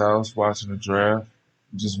mentor's house watching the draft,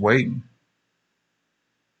 just waiting.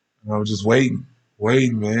 I was just waiting,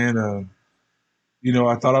 man. I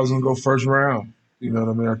thought I was gonna go first round. You know what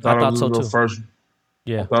I mean? I I thought I thought was so gonna go too. first. I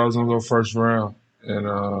Yeah. thought I was gonna go first round, and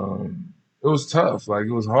it was tough. Like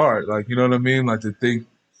it was hard. Like you know what I mean? Like to think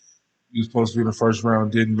you were supposed to be in the first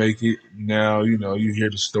round, didn't make it. Now you hear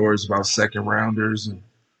the stories about second rounders and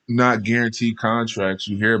not guaranteed contracts.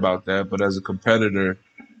 You hear about that, but as a competitor,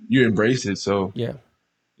 you embrace it. So Yeah.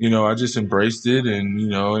 I just embraced it, and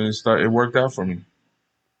it worked out for me.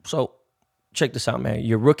 So check this out, man.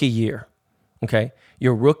 Your rookie year, okay?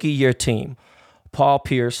 Your rookie year team: Paul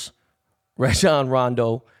Pierce, Rajon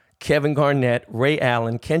Rondo, Kevin Garnett, Ray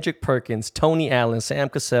Allen, Kendrick Perkins, Tony Allen, Sam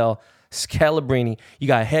Cassell, Scalabrine. You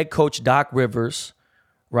got head coach Doc Rivers,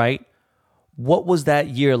 right? What was that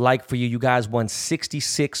year like for you? You guys won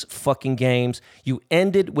 66 fucking games. You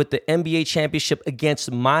ended with the NBA championship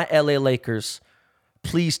against my LA Lakers.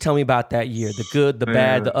 Please tell me about that year. The good, the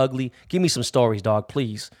bad, the ugly. Give me some stories, dog,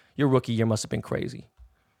 please. Your rookie year must have been crazy.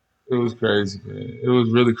 It was crazy, man. It was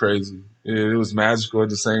really crazy. It was magical at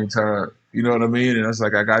the same time. You know what I mean? And it's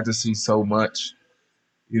like I got to see so much.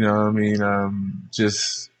 You know what I mean?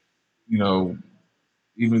 Just, you know,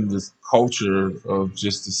 even the culture of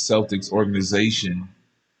just the Celtics organization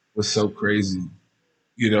was so crazy.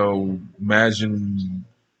 Imagine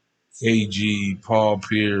KG, Paul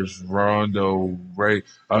Pierce, Rondo,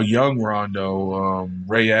 young Rondo,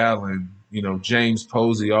 Ray Allen, James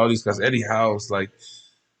Posey, all these guys, Eddie House, like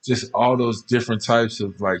just all those different types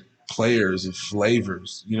of like players and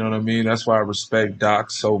flavors. You know what I mean? That's why I respect Doc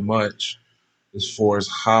so much as far as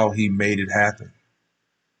how he made it happen.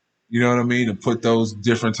 You know what I mean? To put those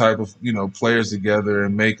different type of, players together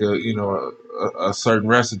and make a certain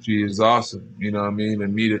recipe is awesome. You know what I mean?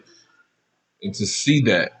 And meet it and to see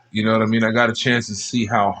that, you know what I mean? I got a chance to see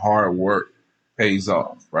how hard work pays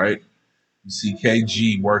off, right? You see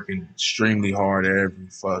KG working extremely hard every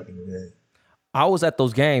fucking day. I was at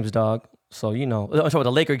those games, dog. So, I'm talking about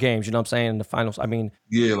the Laker games, you know what I'm saying, in the finals. I mean,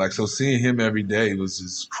 yeah, so seeing him every day was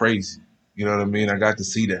just crazy. You know what I mean? I got to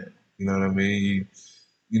see that. You know what I mean?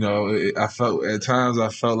 I felt at times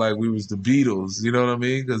like we was the Beatles. You know what I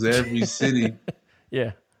mean? Because every city,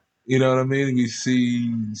 yeah, you know what I mean. We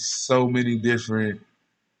see so many different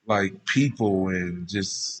like people and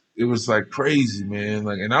just it was like crazy, man.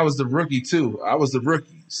 Like, and I was the rookie too. I was the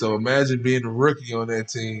rookie. So imagine being a rookie on that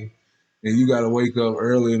team, and you got to wake up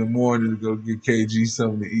early in the morning to go get KG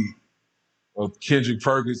something to eat. Or Kendrick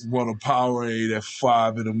Perkins want a Powerade at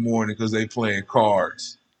 5 in the morning because they playing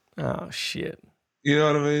cards. oh, shit. You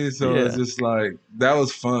know what I mean? So Yeah. it's just like, that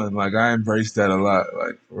was fun. Like, I embraced that a lot,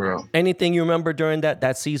 like, for real. Anything you remember during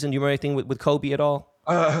that season? Do you remember anything with Kobe at all?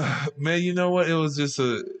 Man, you know what? It was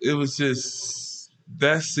just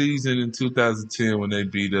that season in 2010 when they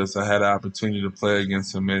beat us, I had an opportunity to play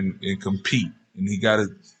against him and compete. And he got it,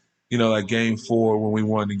 like game 4 when we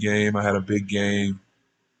won the game, I had a big game.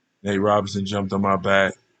 Nate Robinson jumped on my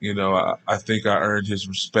back. I think I earned his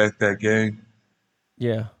respect that game.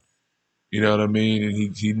 Yeah. You know what I mean?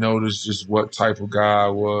 And he noticed just what type of guy I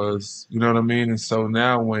was. You know what I mean? And so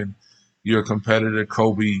now when you're a competitor,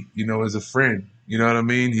 Kobe, is a friend. You know what I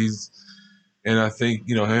mean? And I think,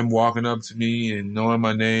 him walking up to me and knowing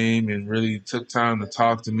my name and really took time to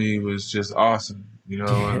talk to me was just awesome.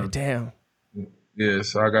 Yeah, damn. Yeah,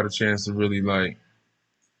 so I got a chance to really like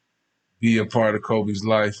be a part of Kobe's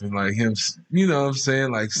life and like him, you know what I'm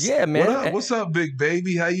saying? Like, yeah, man. What up? What's up, big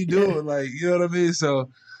baby? How you doing? Yeah. Like, you know what I mean? So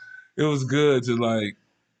it was good to like,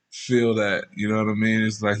 feel that. You know what I mean?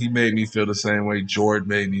 It's like he made me feel the same way Jordan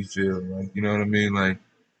made me feel. Like, you know what I mean? Like,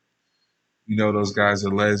 you know, those guys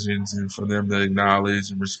are legends, and for them to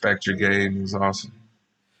acknowledge and respect your game is awesome.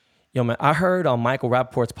 Yo, man, I heard on Michael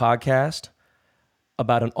Rappaport's podcast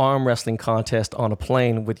about an arm wrestling contest on a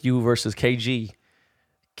plane with you versus KG.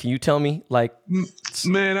 Can you tell me, like...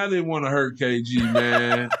 Man, I didn't want to hurt KG,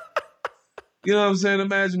 man. You know what I'm saying?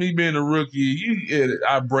 Imagine me being a rookie.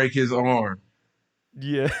 I break his arm.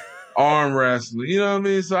 Yeah. Arm wrestling. You know what I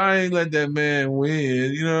mean? So I ain't let that man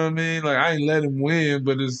win. You know what I mean? Like, I ain't let him win,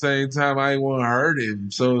 but at the same time, I ain't want to hurt him.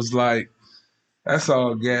 So it's like, that's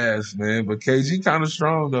all gas, man. But KG kind of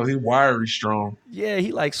strong, though. He wiry strong. Yeah,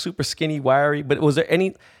 he like super skinny, wiry. But was there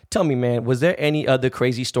any... Tell me, man, was there any other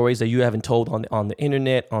crazy stories that you haven't told on the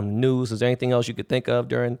internet, on the news? Is there anything else you could think of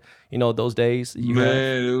during, those days?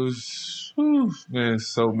 Man, it was... man,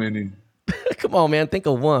 so many. Come on, man. Think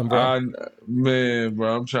of one, bro.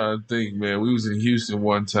 Bro, I'm trying to think, man. We was in Houston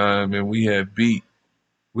one time, and we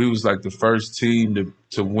was like the first team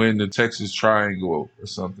to win the Texas Triangle or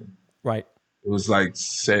something. Right. It was like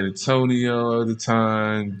San Antonio at the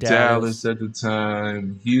time, Dallas at the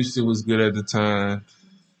time, Houston was good at the time.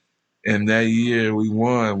 And that year we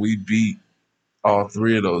won, we beat all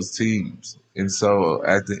three of those teams. And so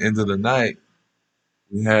at the end of the night,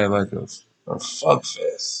 we had like a fuck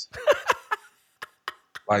fest.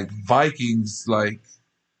 Like Vikings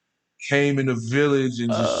came in the village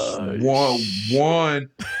and just won.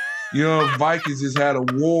 You know, Vikings just had a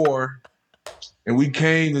war, and we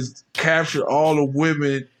came to capture all the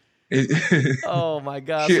women. Oh my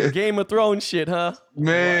God. Yeah. Some Game of Thrones shit, huh?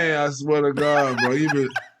 Man, wow. I swear to God, bro.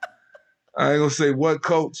 I ain't gonna say what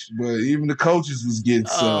coach, but even the coaches was getting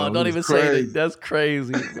some. Oh, don't even say that. That's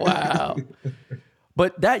crazy. Wow.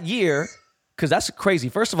 But that year, because that's crazy.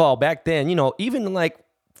 First of all, back then, even like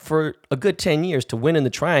for a good 10 years to win in the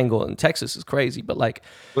Triangle in Texas is crazy. But like,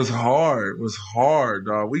 it was hard,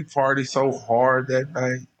 dog. We partied so hard that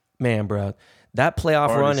night. Man, bro, that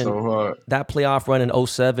playoff run in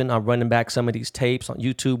 2007, I'm running back some of these tapes on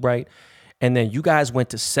YouTube, right? And then you guys went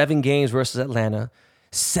to 7 games versus Atlanta,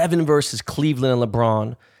 7 versus Cleveland and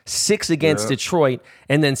LeBron, 6 against Detroit,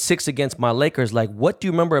 and then 6 against my Lakers. Like, what do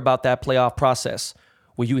you remember about that playoff process?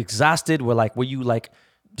 Were you exhausted?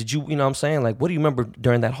 Did you, know what I'm saying? Like, what do you remember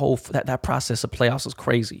during that whole, that process of playoffs was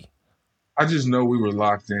crazy? I just know we were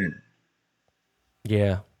locked in.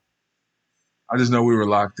 Yeah. I just know we were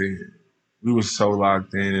locked in. We were so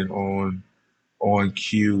locked in and on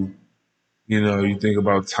cue. You think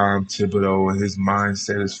about Tom Thibodeau and his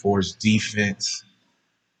mindset as far as defense.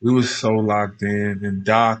 We were so locked in, and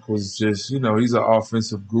Doc was just, he's an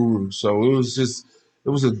offensive guru. So it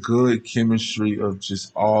was a good chemistry of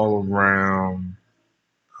just all around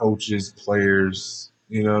coaches, players,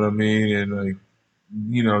 you know what I mean? And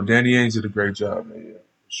Danny Ainge did a great job, man.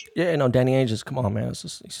 Sure. Yeah, Danny Ainge come on, man.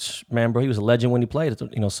 Man, bro, he was a legend when he played at the,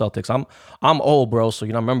 Celtics. I'm old, bro, so I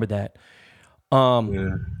remember that.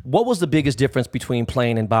 What was the biggest difference between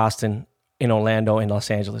playing in Boston, in Orlando, and Los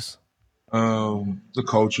Angeles? The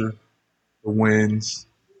culture, the wins.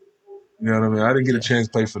 You know what I mean? I didn't get a chance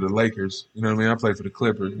to play for the Lakers. You know what I mean? I played for the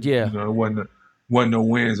Clippers. Yeah. It wasn't no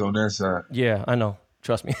wins on that side. Yeah, I know.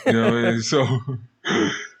 Trust me. You know what I mean? So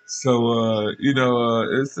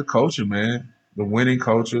it's the culture, man. The winning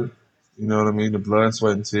culture. You know what I mean? The blood,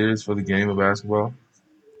 sweat, and tears for the game of basketball.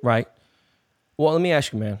 Right. Well, let me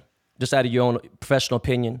ask you, man, just out of your own professional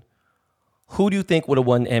opinion, who do you think would have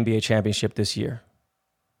won the NBA championship this year?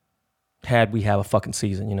 Had we have a fucking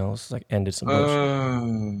season, it's like ended some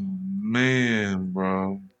bullshit. Man,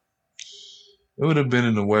 bro. It would have been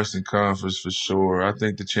in the Western Conference for sure. I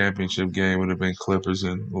think the championship game would have been Clippers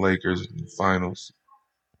and Lakers in the finals.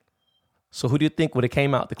 So who do you think would have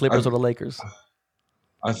came out, the Clippers or the Lakers?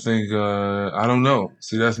 I think, I don't know.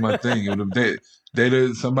 See, that's my thing. It would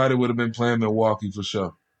have somebody would have been playing Milwaukee for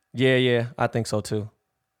sure. Yeah, I think so too.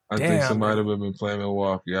 I think somebody would have been playing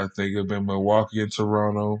Milwaukee. I think it would have been Milwaukee and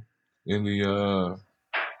Toronto in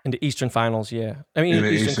the Eastern Finals, yeah. I mean, in the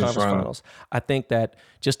Eastern Conference Finals. I think that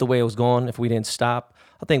just the way it was going, if we didn't stop,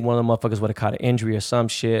 I think one of the motherfuckers would have caught an injury or some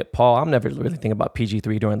shit. Paul, I'm never really thinking about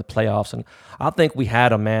PG3 during the playoffs, and I think we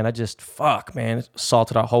had him, man. It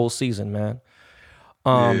assaulted our whole season, man.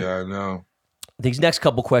 Yeah, I know. These next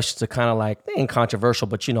couple questions are kind of like, they ain't controversial,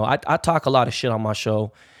 but I talk a lot of shit on my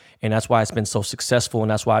show, and that's why it's been so successful, and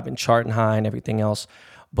that's why I've been charting high and everything else.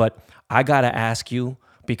 But I gotta ask you,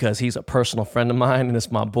 because he's a personal friend of mine and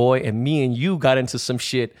it's my boy, and me and you got into some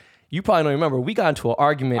shit. You probably don't remember. We got into an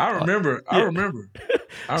argument. I remember.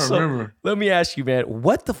 So, let me ask you, man,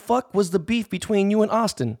 what the fuck was the beef between you and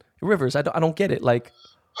Austin Rivers? I don't get it. Like,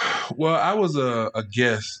 Well, I was a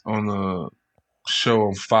guest on a show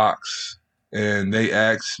on Fox, and they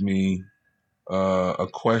asked me a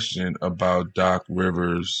question about Doc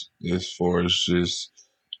Rivers as far as just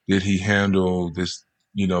did he handle this,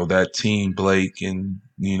 that team, Blake and,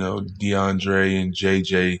 DeAndre and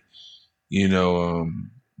JJ, you know,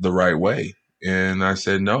 the right way. And I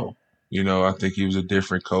said no. I think he was a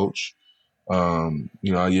different coach.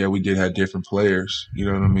 Yeah, we did have different players, you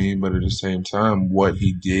know what I mean? But at the same time, what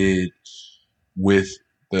he did with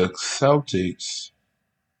the Celtics,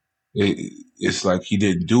 it's like he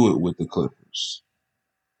didn't do it with the Clippers.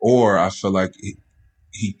 Or I feel like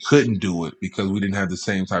he couldn't do it because we didn't have the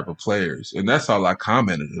same type of players. And that's all I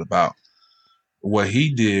commented about. What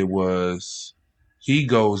he did was he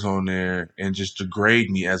goes on there and just degrade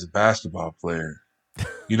me as a basketball player.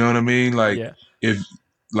 You know what I mean? Like Yeah. if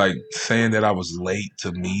like saying that I was late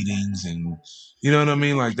to meetings and you know what I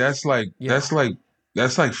mean? Like that's like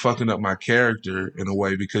fucking up my character in a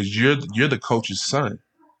way because you're the coach's son.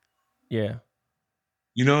 Yeah.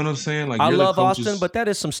 You know what I'm saying? Like I you're the love coach's. Austin, but that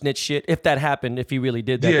is some snitch shit. If that happened, if he really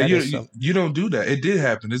did that, Yeah, that is some. you don't do that. It did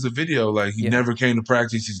happen. There's a video like he Yeah. never came to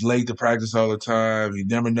practice. He's late to practice all the time. He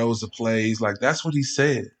never knows the plays. Like that's what he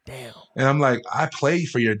said. Damn. And I'm like, I played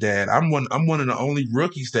for your dad. I'm one of the only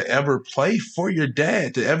rookies to ever play for your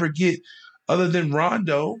dad, to ever get other than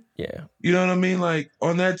Rondo. Yeah. You know what I mean? Like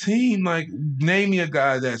on that team, like name me a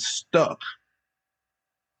guy that's stuck.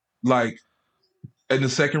 Like in the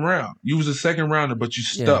second round. You was a second rounder, but you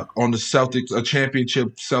stuck on the Celtics, a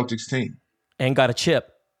championship Celtics team. And got a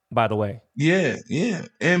chip, by the way. Yeah.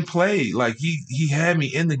 And played. Like he had me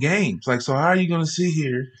in the games. Like, so how are you gonna sit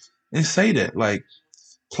here and say that? Like,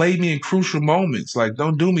 play me in crucial moments. Like,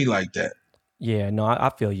 don't do me like that. Yeah, no, I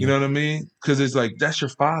feel you. You know what I mean? Because it's like that's your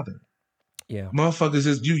father. Yeah. Motherfuckers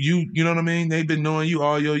is you know what I mean? They've been knowing you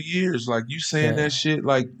all your years. Like you saying that shit,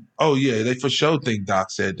 like, oh yeah, they for sure think Doc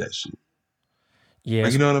said that shit. Yeah.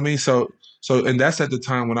 Like, you know what I mean? So and that's at the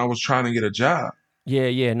time when I was trying to get a job.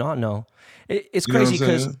 Yeah, no. It's You know what crazy I'm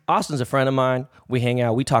because saying? Austin's a friend of mine. We hang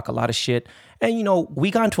out, we talk a lot of shit. And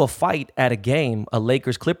we got into a fight at a game, a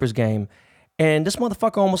Lakers-Clippers game, and this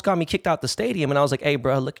motherfucker almost got me kicked out the stadium. And I was like, hey,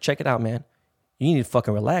 bro, look, check it out, man. You need to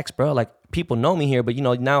fucking relax, bro. Like, people know me here, but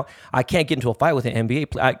now I can't get into a fight with an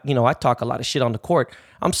NBA player. I talk a lot of shit on the court.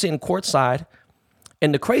 I'm sitting courtside,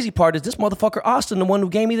 and the crazy part is this motherfucker Austin, the one who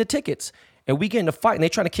gave me the tickets. And we get in a fight, and they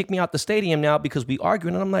trying to kick me out the stadium now because we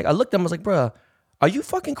arguing. And I'm like, I looked at him, I was like, bro, are you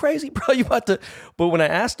fucking crazy, bro? You about to? But when I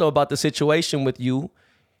asked him about the situation with you,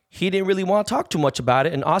 he didn't really want to talk too much about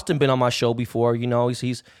it. And Austin been on my show before.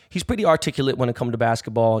 He's pretty articulate when it comes to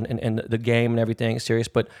basketball and the game and everything. It's serious,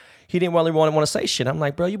 but he didn't really want to say shit. I'm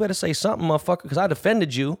like, bro, you better say something, motherfucker, because I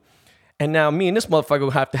defended you. And now me and this motherfucker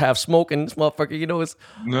will have to have smoke, and this motherfucker, it's...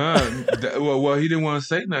 Nah, well, he didn't want to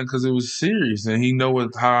say nothing because it was serious, and he know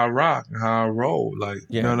how I rock and how I roll. Like,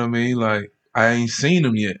 you know what I mean? Like, I ain't seen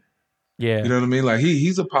him yet. Yeah. You know what I mean? Like,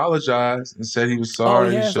 he's apologized and said he was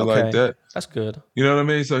sorry and shit like that. That's good. You know what I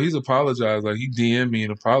mean? So he's apologized. Like, he DM'd me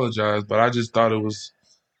and apologized, but I just thought it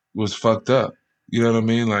was fucked up. You know what I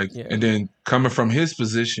mean? Like, and then coming from his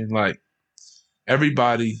position, like,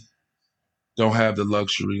 everybody don't have the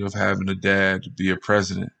luxury of having a dad to be a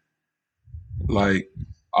president. Like,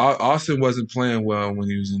 Austin wasn't playing well when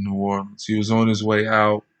he was in New Orleans. He was on his way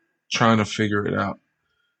out trying to figure it out.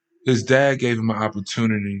 His dad gave him an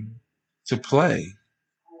opportunity to play.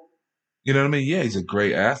 You know what I mean? Yeah, he's a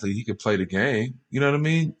great athlete. He could play the game. You know what I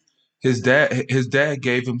mean? His dad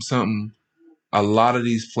gave him something a lot of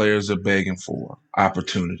these players are begging for,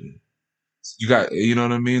 opportunity. You know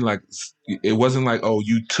what I mean? Like, it wasn't like, oh,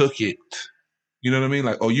 you took it. You know what I mean?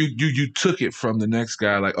 Like, oh, you took it from the next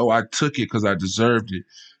guy. Like, oh, I took it because I deserved it.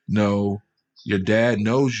 No, your dad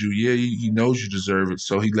knows you. Yeah, he knows you deserve it.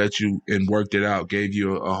 So he let you and worked it out, gave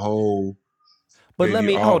you a whole. But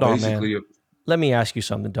hold on, man. Let me ask you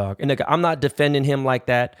something, dog. And look, I'm not defending him like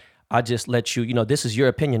that. I just let you, this is your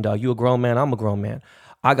opinion, dog. You a grown man, I'm a grown man.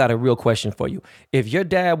 I got a real question for you. If your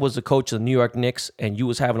dad was the coach of the New York Knicks and you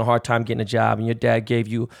was having a hard time getting a job and your dad gave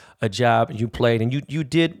you a job and you played and you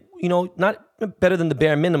did, not better than the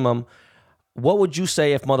bare minimum, what would you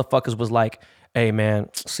say if motherfuckers was like, hey, man,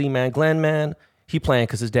 see, man, Glenn, man, he playing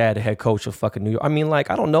because his dad, the head coach of fucking New York. I mean,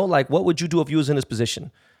 like, I don't know. Like, what would you do if you was in his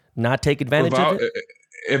position? Not take advantage of it?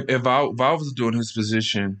 If I was doing his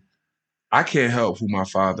position, I can't help who my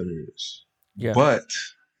father is. Yeah. But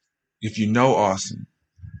if you know Austin,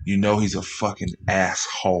 you know he's a fucking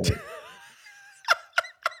asshole.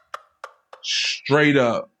 Straight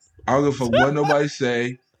up. I don't give a fuck what nobody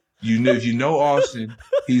say. If you know Austin,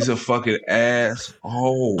 he's a fucking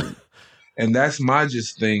asshole. And that's my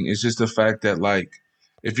just thing. It's just the fact that, like,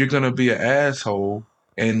 if you're gonna be an asshole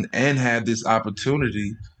and have this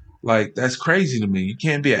opportunity, like that's crazy to me. You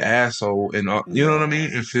can't be an asshole and you know what I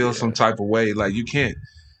mean, and feel some Yeah. type of way. Like you can't.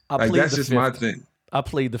 I Like plead that's the just my fifth. thing. I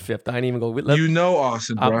plead the fifth. I ain't even go. You know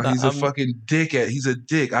Austin, bro. I'm not. He's a fucking dick. He's a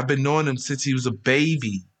dick. I've been knowing him since he was a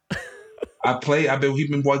baby.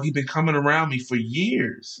 He's been coming around me for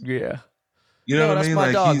years. Yeah. You know No, what I that's mean? my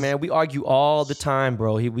Like dog, he's man. We argue all the time,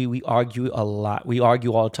 bro. We argue a lot. We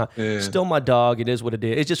argue all the time. yeah. Still my dog. It is what it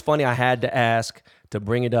is. It's just funny. I had to ask to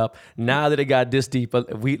bring it up. Now that it got this deep,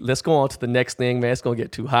 let's go on to the next thing, man. It's gonna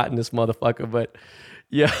get too hot in this motherfucker. But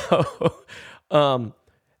yo,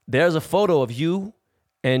 there's a photo of you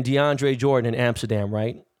and DeAndre Jordan in Amsterdam,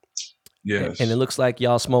 right? Yes. And it looks like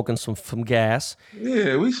y'all smoking some gas.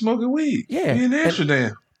 Yeah, we smoking weed. Yeah. We in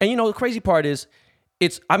Amsterdam. And you know, the crazy part is,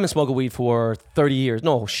 I've been smoking weed for 30 years.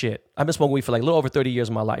 No shit. I've been smoking weed for like a little over 30 years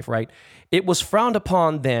of my life, right? It was frowned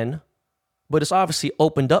upon then, but it's obviously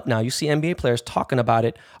opened up now. You see NBA players talking about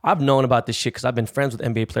it. I've known about this shit because I've been friends with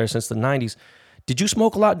NBA players since the 90s. Did you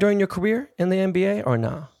smoke a lot during your career in the NBA or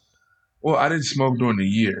nah? Well, I didn't smoke during the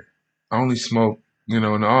year. I only smoked, in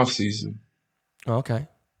the off season. Okay.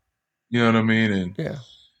 You know what I mean? And Yeah.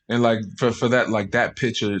 and like for that, like that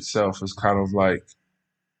picture itself is kind of like,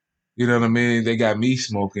 you know what I mean? They got me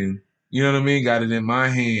smoking. You know what I mean? Got it in my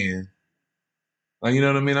hand. Like, you know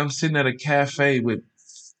what I mean? I'm sitting at a cafe with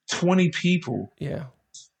 20 people. Yeah.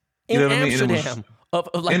 You In know what I mean? And Amsterdam.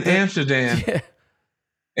 in Amsterdam. Yeah.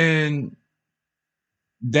 And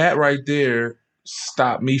that right there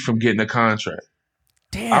stopped me from getting a contract.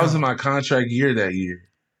 Damn. I was in my contract year that year.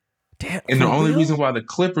 Damn. And the For only real? reason why the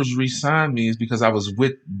Clippers re-signed me is because I was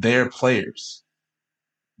with their players.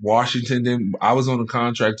 I was on a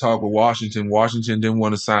contract talk with Washington. Washington didn't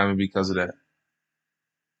want to sign me because of that.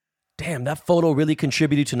 Damn, that photo really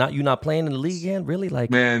contributed to you not playing in the league again? Really? Like,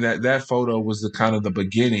 Man, that photo was the kind of the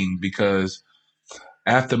beginning, because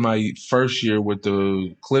after my first year with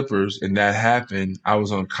the Clippers and that happened, I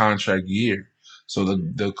was on contract year. So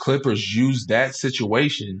the Clippers used that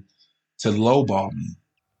situation to lowball me.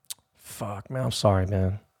 fuck, man. I'm sorry,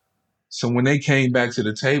 man. So when they came back to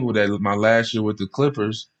the table that my last year with the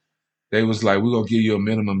Clippers, they was like, we're going to give you a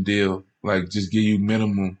minimum deal. Like, just give you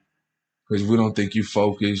minimum, because we don't think you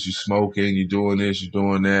focused, you smoking, you doing this, you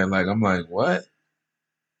doing that. Like, I'm like, what?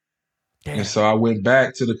 Damn. And so I went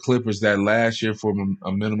back to the Clippers that last year for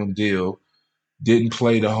a minimum deal. Didn't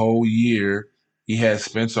play the whole year. He had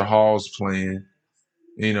Spencer Hawes playing.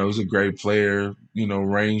 He was a great player,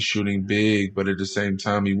 range shooting big, but at the same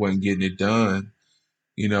time, he wasn't getting it done.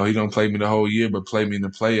 He don't play me the whole year, but play me in the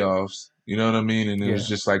playoffs. You know what I mean? And it was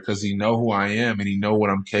just like, because he know who I am and he know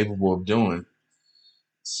what I'm capable of doing.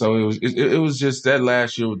 So it was just that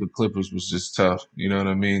last year with the Clippers was just tough. You know what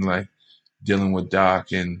I mean? Like dealing with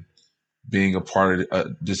Doc and being a part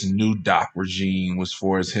of this new Doc regime, as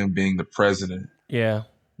far as him being the president. Yeah.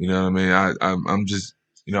 You know what I mean? I'm just,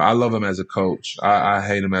 I love him as a coach. I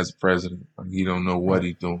hate him as a president. Like, he don't know what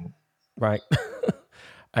he's doing. Right.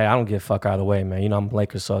 Hey, I don't give a fuck either way, man. I'm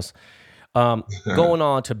Lakers sus. Going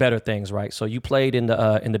on to better things, right? So you played in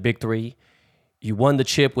the Big Three. You won the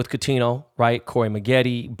chip with Coutinho, right? Corey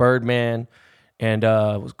Maggette, Birdman, and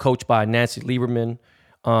was coached by Nancy Lieberman.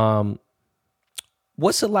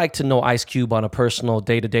 What's it like to know Ice Cube on a personal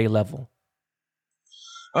day-to-day level?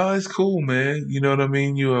 It's cool, man. You know what I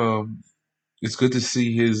mean? It's good to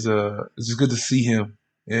see it's just good to see him,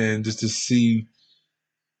 and just to see,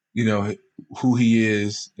 who he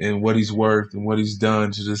is and what he's worth and what he's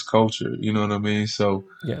done to this culture. You know what I mean? So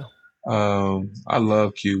yeah, I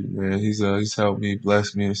love Q, man. He's helped me,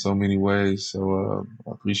 blessed me in so many ways. So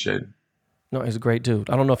I appreciate it. No, he's a great dude.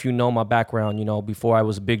 I don't know if you know my background. Before I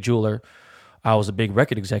was a big jeweler, I was a big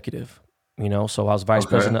record executive. So I was vice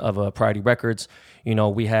president of Priority Records.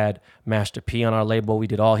 We had Master P on our label. We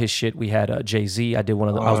did all his shit. We had Jay-Z. I did one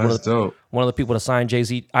of the. I was one of the people to sign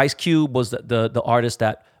Jay-Z. Ice Cube was the artist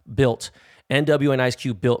that built NW, and Ice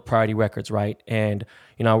Cube built Priority Records, right? And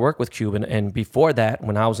I worked with Cube, and before that,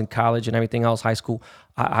 when I was in college and everything else, high school,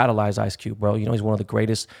 I idolized Ice Cube, bro. He's one of the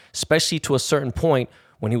greatest, especially to a certain point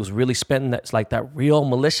when he was really spending that real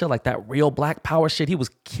militia, like that real black power shit. He was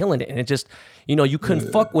killing it, and it just, you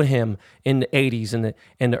couldn't fuck with him in the 80s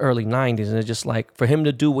and the early 90s, and it's just like, for him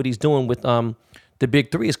to do what he's doing with the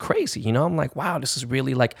Big Three is crazy. I'm like, wow, this is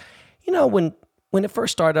really like, when it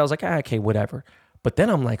first started, I was like, okay, whatever. But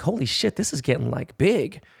then I'm like, holy shit, this is getting like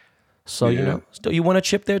big. So, still, you want a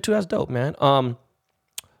chip there too? That's dope, man.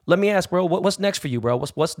 Let me ask, bro, what's next for you, bro?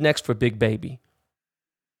 What's next for Big Baby?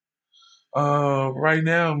 Right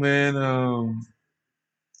now, man,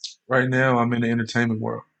 right now I'm in the entertainment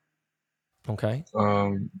world. Okay. You Tell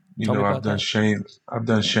me know, about that. I've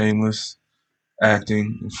done Shameless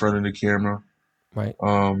acting in front of the camera, Right.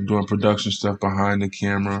 doing production stuff behind the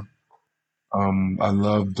camera. I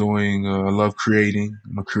love creating.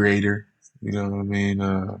 I'm a creator. You know what I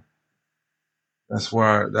mean? That's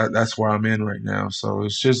where I'm in right now. So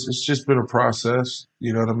it's just been a process.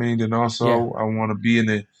 You know what I mean? And Yeah. also I want to be in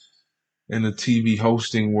the TV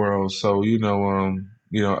hosting world. So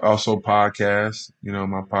also podcast. You know,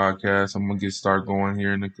 my podcast. I'm gonna start going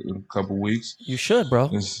here in a couple weeks. You should, bro.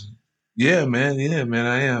 It's, yeah, man. Yeah, man.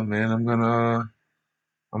 I am, man. I'm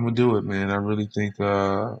gonna do it, man. I really think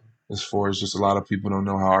as far as just a lot of people don't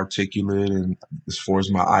know how articulate and as far as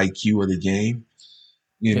my IQ of the game,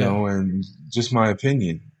 you Yeah. know, and just my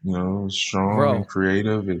opinion, you know, strong and Bro,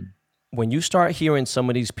 creative and when you start hearing some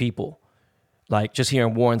of these people, like just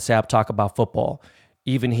hearing Warren Sapp talk about football,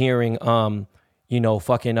 even hearing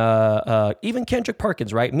fucking even Kendrick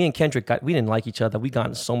Perkins, right? Me and Kendrick we didn't like each other. We got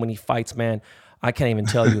in so many fights, man. I can't even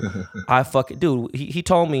tell you. I fucking dude, he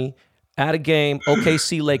told me at a game,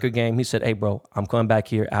 OKC Laker game, he said, "Hey bro, I'm coming back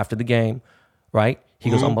here after the game," right? He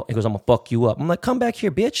goes, Mhm. I'm gonna fuck you up. I'm like, "Come back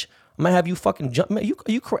here, bitch. I'm gonna have you fucking jump, man.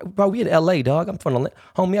 Bro, we in LA, dog. I'm from the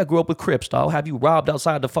homie. I grew up with Crips, dog. I'll have you robbed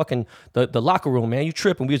outside the fucking the locker room, man. You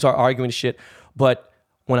tripping? We start arguing and shit." But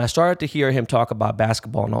when I started to hear him talk about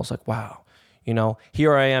basketball, and I was like, wow,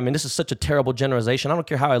 here I am, and this is such a terrible generalization. I don't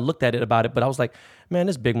care how I looked at it about it, but I was like, man,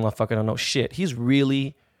 this big motherfucker don't know shit. He's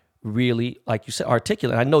really, really, like you said,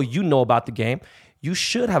 articulate. I know you know about the game. You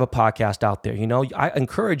should have a podcast out there. I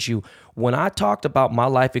encourage you. When I talked about my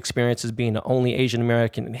life experiences being the only Asian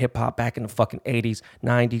American in hip hop back in the fucking 80s,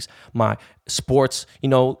 90s, my sports,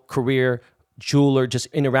 career, jeweler, just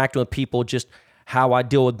interacting with people, just how I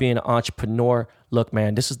deal with being an entrepreneur. Look,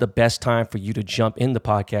 man, this is the best time for you to jump in the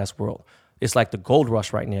podcast world. It's like the gold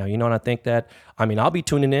rush right now, and I think that, I'll be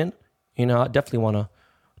tuning in. I definitely want to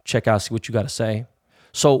check out, see what you got to say.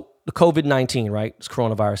 So the COVID-19, right? This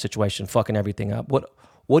coronavirus situation, fucking everything up. What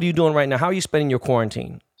are you doing right now? How are you spending your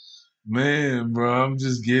quarantine? Man, bro, I'm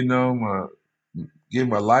just getting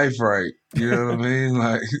my life right. You know what I mean?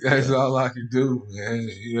 Like that's Yeah. all I can do, man.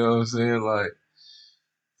 You know what I'm saying? Like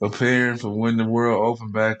preparing for when the world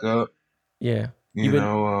open back up. Yeah. You You been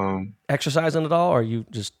know, exercising at all, or you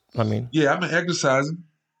just, yeah, I've been exercising.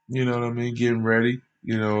 You know what I mean? Getting ready.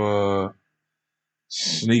 You know,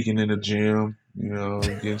 sneaking in the gym. You know,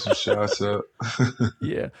 getting some shots up.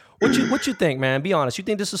 yeah. What you think, man? Be honest. You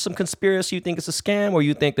think this is some conspiracy? You think it's a scam, or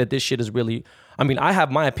you think that this shit is really? I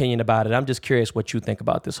have my opinion about it. I'm just curious what you think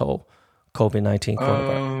about this whole COVID-19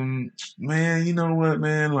 coronavirus. Man, you know what,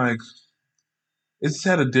 man? Like, it's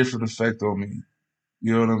had a different effect on me.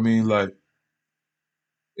 You know what I mean? Like,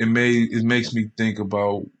 it makes me think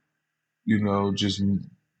about, just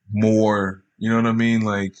more. You know what I mean?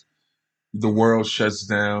 Like, the world shuts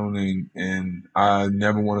down, and I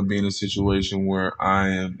never want to be in a situation where I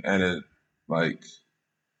am at a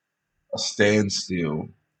standstill.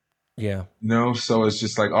 Yeah. So it's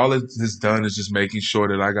just like all it's done is just making sure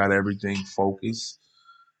that I got everything focused,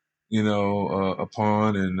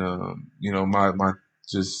 upon, and my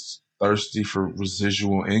just thirsty for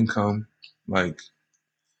residual income, like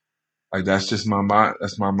that's just my mind.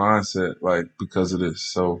 That's my mindset, like because of this.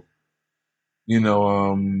 So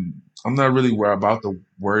I'm not really worry about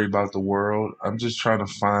the world. I'm just trying to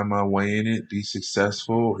find my way in it, be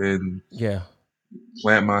successful, and Yeah.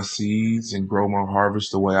 plant my seeds and grow my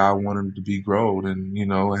harvest the way I want them to be grown, and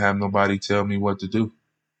have nobody tell me what to do.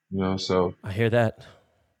 So I hear that.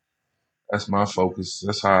 that's my focus.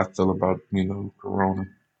 That's how I feel about Corona.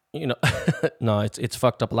 No, it's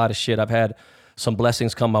fucked up a lot of shit. I've had some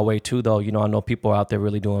blessings come my way too, though. I know people out there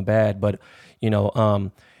really doing bad, but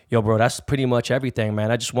yo, bro, that's pretty much everything, man.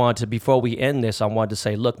 I just wanted to, before we end this, I wanted to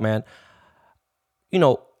say, look, man,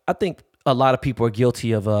 I think a lot of people are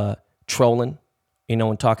guilty of trolling,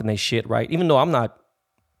 and talking they shit, right? Even though I'm not,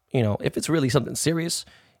 if it's really something serious,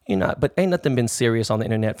 but ain't nothing been serious on the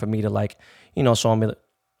internet for me to so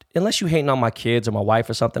unless you hating on my kids or my wife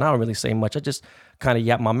or something, I don't really say much. I just kind of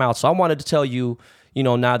yap my mouth. So I wanted to tell you,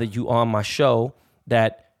 now that you on my show,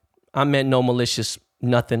 that I meant no malicious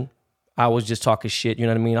nothing. I was just talking shit. You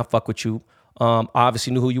know what I mean? I fuck with you.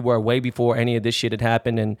 Obviously knew who you were way before any of this shit had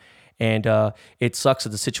happened, and it sucks that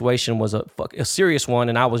the situation was a serious one,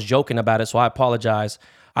 and I was joking about it, so I apologize.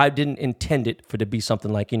 I didn't intend it for to be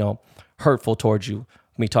something like hurtful towards you,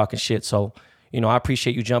 me talking shit. So I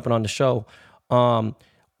appreciate you jumping on the show.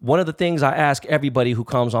 One of the things I ask everybody who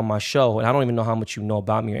comes on my show, and I don't even know how much you know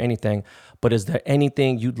about me or anything, but is there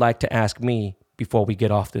anything you'd like to ask me before we get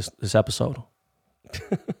off this episode?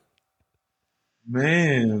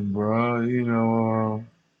 Man, bro,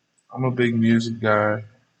 I'm a big music guy,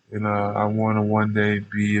 and I want to one day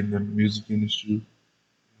be in the music industry.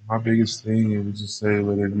 My biggest thing is to say,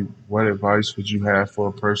 what advice would you have for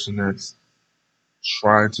a person that's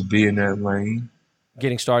trying to be in that lane?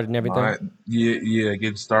 Getting started and everything. Yeah,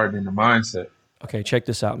 getting started in the mindset. Okay, check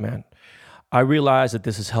this out, man. I realize that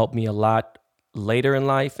this has helped me a lot later in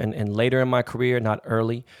life and later in my career, not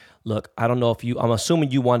early. Look, I don't know if I'm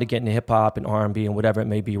assuming you want to get into hip hop and R&B and whatever it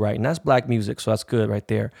may be, right? And that's black music, so that's good right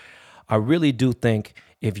there. I really do think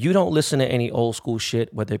if you don't listen to any old school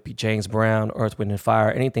shit, whether it be James Brown, Earth, Wind and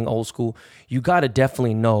Fire, anything old school, you got to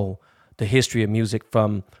definitely know the history of music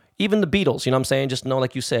from even the Beatles. You know what I'm saying? Just know,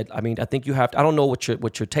 like you said. I mean, I think you have to, I don't know what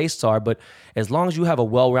your tastes are, but as long as you have a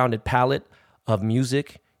well-rounded palette of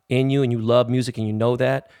music in you and you love music and you know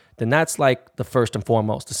that, then that's like the first and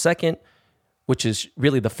foremost. The second, which is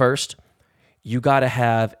really the first, you got to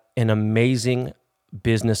have an amazing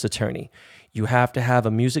business attorney. You have to have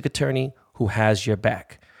a music attorney who has your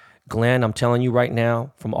back. Glenn, I'm telling you right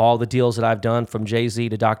now, from all the deals that I've done, from Jay-Z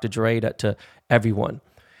to Dr. Dre to everyone,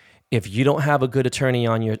 if you don't have a good attorney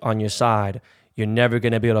on your side, you're never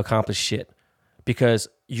going to be able to accomplish shit, because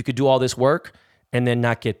you could do all this work and then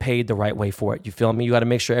not get paid the right way for it. You feel me? You got to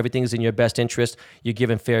make sure everything's in your best interest. You're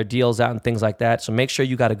giving fair deals out and things like that. So make sure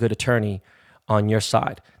you got a good attorney on your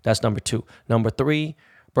side. That's number 2. Number 3,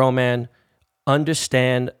 bro, man,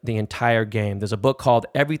 understand the entire game. There's a book called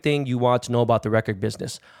Everything You Want to Know About the Record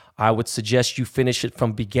Business. I would suggest you finish it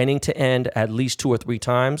from beginning to end at least 2 or 3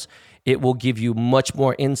 times. It will give you much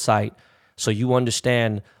more insight so you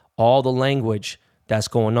understand all the language that's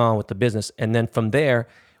going on with the business. And then from there,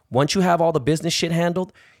 once you have all the business shit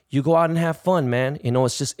handled, you go out and have fun, man. You know,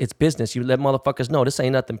 it's business. You let motherfuckers know this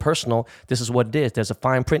ain't nothing personal. This is what it is. There's a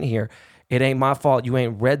fine print here. It ain't my fault you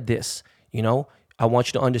ain't read this, you know? I want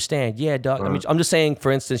you to understand. Yeah, dog. I mean, I'm just saying,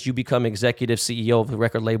 for instance, you become executive CEO of the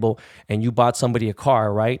record label and you bought somebody a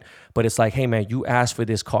car, right? But it's like, hey, man, you asked for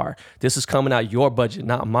this car. This is coming out your budget,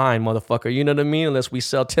 not mine, motherfucker. You know what I mean? Unless we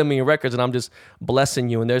sell 10 million records and I'm just blessing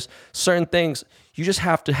you. And there's certain things, you just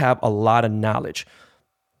have to have a lot of knowledge.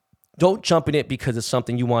 Don't jump in it because it's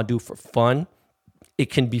something you want to do for fun. It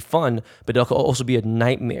can be fun, but it can also be a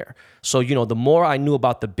nightmare. So, you know, the more I knew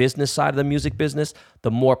about the business side of the music business, the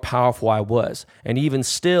more powerful I was. And even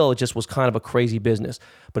still, it just was kind of a crazy business.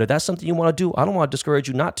 But if that's something you want to do, I don't want to discourage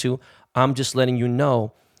you not to. I'm just letting you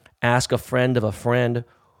know, ask a friend of a friend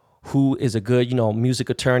who is a good, you know, music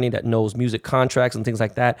attorney that knows music contracts and things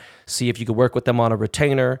like that. See if you could work with them on a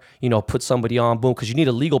retainer, you know, put somebody on, boom, because you need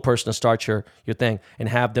a legal person to start your thing and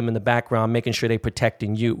have them in the background, making sure they're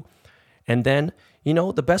protecting you. And then, you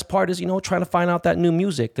know, the best part is, you know, trying to find out that new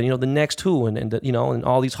music, you know, the next who and you know, and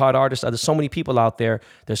all these hard artists. There's so many people out there.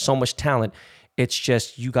 There's so much talent. It's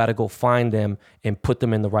just, you got to go find them and put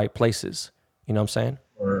them in the right places. You know what I'm saying?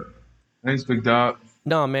 All right. Thanks, big dog.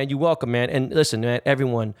 No, man, you're welcome, man. And listen, man,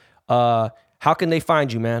 everyone, how can they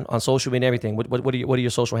find you, man, on social media and everything? What are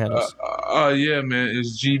your social handles? Yeah, man,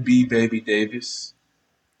 it's GB Baby Davis.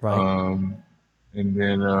 Right. And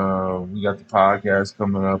then we got the podcast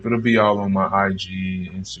coming up. It'll be all on my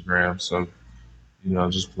IG, Instagram. So, you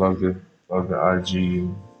know, just plug the IG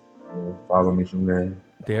and follow me from there.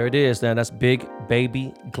 There it is. Now that's Big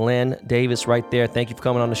Baby Glenn Davis right there. Thank you for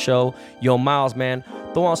coming on the show. Yo, Miles, man,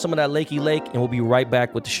 throw on some of that Lakey Lake and we'll be right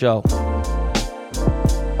back with the show.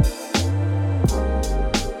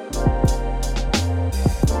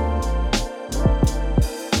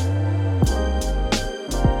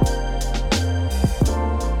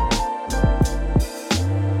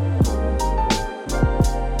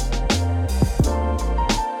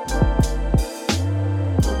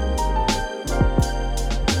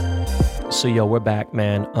 So, yo, we're back,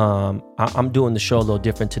 man. I'm doing the show a little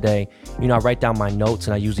different today. You know, I write down my notes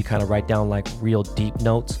and I usually kind of write down like real deep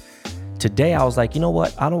notes. Today, I was like, you know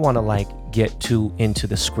what? I don't want to like get too into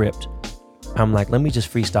the script. I'm like, let me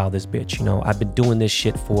just freestyle this bitch. You know, I've been doing this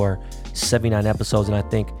shit for 79 episodes and I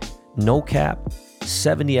think, no cap,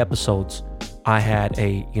 70 episodes, I had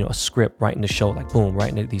a script writing the show, like boom,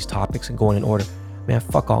 writing these topics and going in order. Man,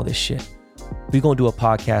 fuck all this shit. We gonna do a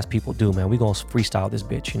podcast people do, man. We gonna freestyle this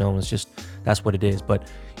bitch, you know. It's just, that's what it is. But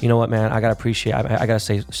you know what, man? I gotta appreciate. I gotta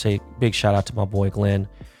say big shout out to my boy Glenn,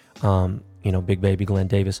 you know, Big Baby Glenn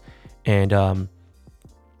Davis, and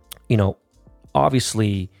you know,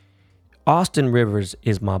 obviously, Austin Rivers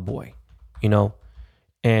is my boy, you know,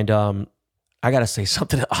 and I gotta say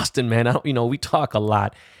something to Austin, man. We talk a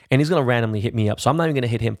lot, and he's gonna randomly hit me up, so I'm not even gonna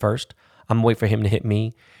hit him first. I'm gonna wait for him to hit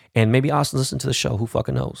me, and maybe Austin listen to the show. Who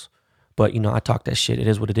fucking knows? But, you know, I talk that shit. It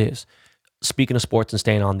is what it is. Speaking of sports and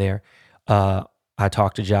staying on there, I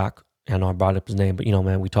talked to Jock. I know I brought up his name, but, you know,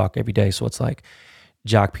 man, we talk every day. So it's like,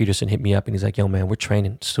 Jock Peterson hit me up and he's like, yo, man, we're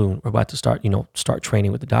training soon. We're about to start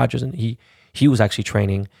training with the Dodgers. And he was actually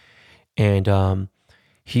training, and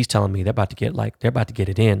he's telling me they're about to get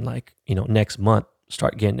it in, like, next month,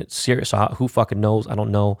 start getting it serious. So who fucking knows? I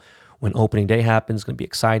don't know when opening day happens. It's going to be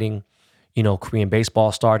exciting. Korean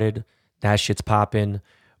baseball started. That shit's popping.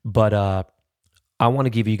 But I want to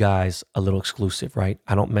give you guys a little exclusive, right?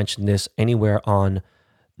 I don't mention this anywhere on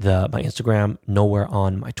my Instagram, nowhere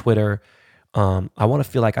on my Twitter. I want to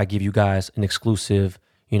feel like I give you guys an exclusive,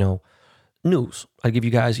 news. I give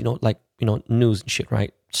you guys, news and shit,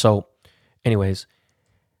 right? So anyways,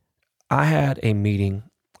 I had a meeting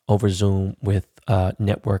over Zoom with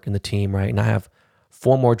Network and the team, right? And I have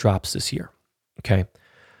 4 more drops this year, okay?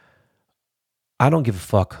 I don't give a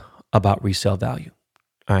fuck about resale value,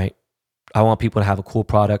 all right? I want people to have a cool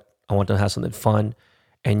product. I want them to have something fun.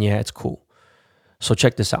 And yeah, it's cool. So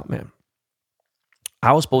check this out, man.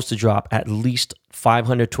 I was supposed to drop at least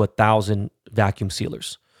 500 to 1,000 vacuum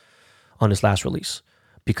sealers on this last release.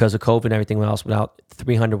 Because of COVID and everything else, without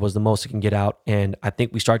 300 was the most it can get out. And I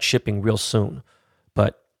think we start shipping real soon.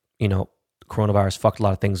 But, coronavirus fucked a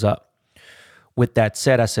lot of things up. With that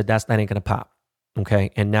said, I said, that ain't going to pop.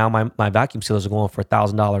 Okay. And now my vacuum sealers are going for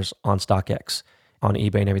 $1,000 on StockX, on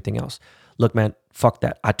eBay and everything else. Look, man, fuck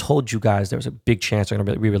that. I told you guys there was a big chance they're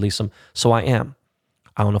going to re-release them. So I am.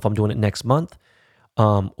 I don't know if I'm doing it next month,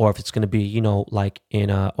 or if it's going to be,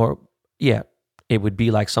 it would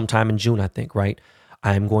be like sometime in June, I think, right?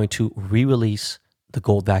 I am going to re-release the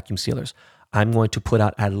gold vacuum sealers. I'm going to put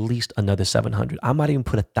out at least another 700. I might even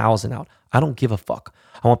put 1,000 out. I don't give a fuck.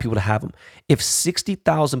 I want people to have them. If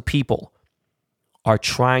 60,000 people are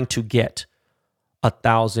trying to get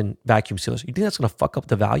 1,000 vacuum sealers, you think that's going to fuck up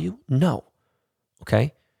the value? No.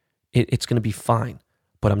 Okay? It's going to be fine,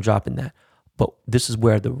 but I'm dropping that. But this is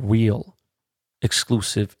where the real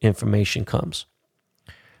exclusive information comes.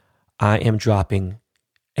 I am dropping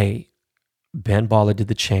a Ben Baller Did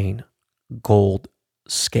the Chain gold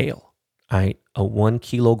scale. All right, a 1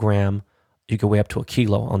 kilogram, you can weigh up to a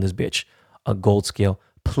kilo on this bitch, a gold scale.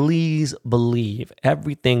 Please believe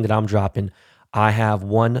everything that I'm dropping. I have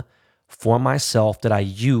one for myself that I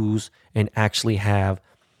use and actually have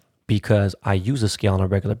because I use a scale on a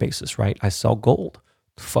regular basis, right? I sell gold.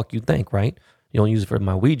 The fuck you think, right? You don't use it for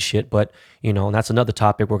my weed shit, but, and that's another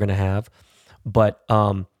topic we're going to have. But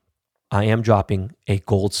I am dropping a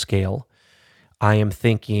gold scale. I am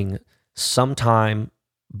thinking sometime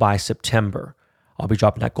by September, I'll be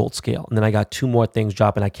dropping that gold scale. And then I got 2 more things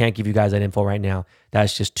dropping. I can't give you guys that info right now.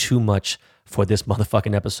 That's just too much for this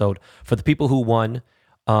motherfucking episode. For the people who won,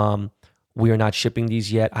 we are not shipping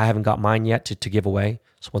these yet. I haven't got mine yet to give away.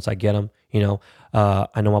 So once I get them,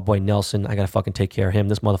 I know my boy Nelson, I got to fucking take care of him.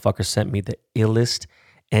 This motherfucker sent me the illest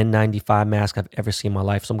N95 mask I've ever seen in my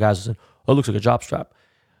life. Some guys are saying, oh, it looks like a job strap.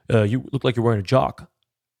 You look like you're wearing a jock.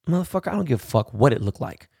 Motherfucker, I don't give a fuck what it looked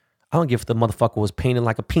like. I don't give if the motherfucker was painted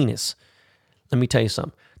like a penis. Let me tell you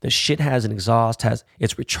something. The shit has an exhaust,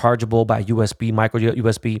 it's rechargeable by USB, micro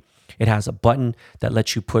USB. It has a button that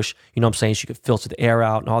lets you push, so you can filter the air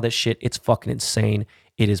out and all that shit. It's fucking insane.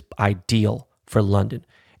 It is ideal for London.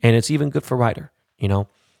 And it's even good for Ryder,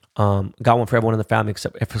 Got one for everyone in the family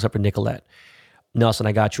except for Nicolette. Nelson,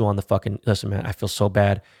 I got you on the fucking, listen, man, I feel so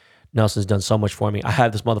bad. Nelson's done so much for me. I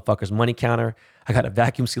have this motherfucker's money counter. I got a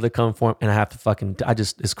vacuum sealer coming for him, and I have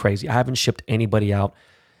to it's crazy. I haven't shipped anybody out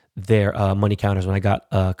their money counters when I got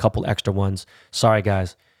a couple extra ones. Sorry,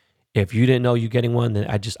 guys. If you didn't know you're getting one, then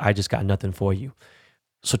I just got nothing for you.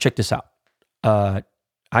 So check this out. I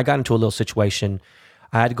got into a little situation.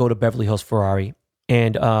 I had to go to Beverly Hills Ferrari,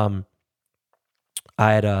 and I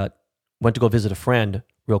had went to go visit a friend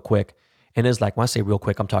real quick. And it's like, when I say real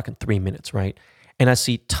quick, I'm talking 3 minutes, right? And I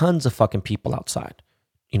see tons of fucking people outside,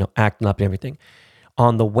 acting up and everything.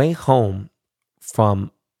 On the way home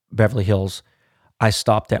from Beverly Hills, I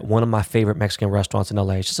stopped at one of my favorite Mexican restaurants in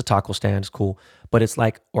LA. It's just a taco stand. It's cool. But it's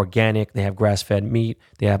like organic. They have grass-fed meat.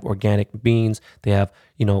 They have organic beans. They have,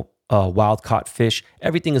 wild-caught fish.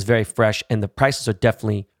 Everything is very fresh. And the prices are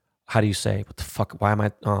definitely, how do you say? What the fuck? Why am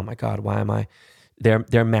I? Oh, my God. Why am I?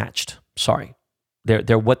 They're matched. Sorry.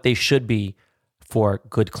 They're what they should be for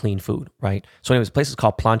good, clean food, right? So anyways, the place is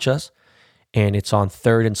called Planchas, and it's on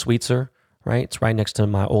 3rd and Sweetser, right? It's right next to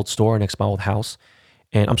my old store, next to my old house.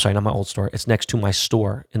 And I'm sorry, not my old store. It's next to my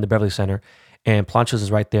store in the Beverly Center. And Planchas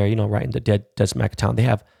is right there, right in the dead smack of town. They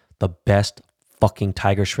have the best fucking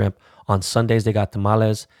tiger shrimp. On Sundays, they got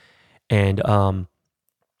tamales. And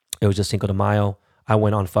it was just Cinco de Mayo. I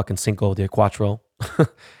went on fucking Cinco de Cuatro.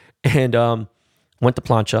 And went to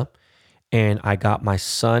Plancha. And I got my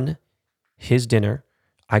son his dinner.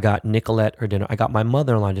 I got Nicolette her dinner. I got my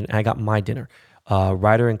mother-in-law dinner. And I got my dinner.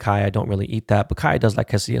 Ryder and Kaya don't really eat that, but Kaya does like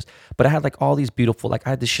quesadillas. But I had like all these beautiful, like I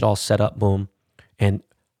had this shit all set up, boom. And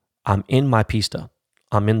I'm in my pista.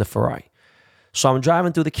 I'm in the Ferrari. So I'm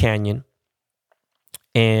driving through the canyon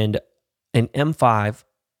and an M5,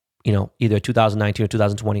 either 2019 or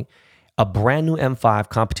 2020, a brand new M5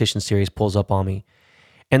 competition series pulls up on me.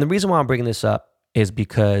 And the reason why I'm bringing this up is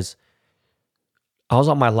because I was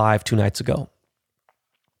on my live 2 nights ago.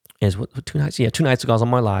 2 nights? Yeah, 2 nights ago I was on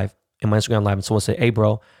my live, in my Instagram live, and someone said, "Hey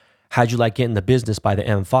bro, how'd you like getting the business by the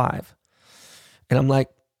M5?" And I'm like,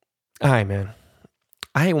 all right, man.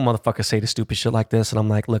 I hate when motherfuckers say the stupid shit like this. And I'm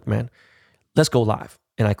like, look, man, let's go live.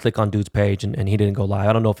 And I click on dude's page and he didn't go live.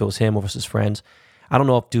 I don't know if it was him or his friends. I don't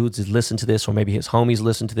know if dudes has listened to this or maybe his homies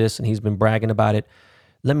listened to this and he's been bragging about it.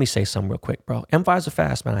 Let me say something real quick, bro. M5s are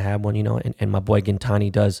fast, man. I have one, and my boy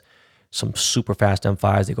Gintani does some super fast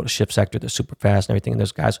M5s. They go to shift sector. They're super fast and everything. And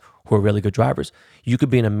there's guys who are really good drivers. You could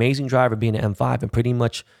be an amazing driver being an M5 and pretty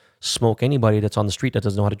much smoke anybody that's on the street that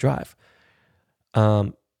doesn't know how to drive.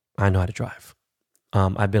 I know how to drive.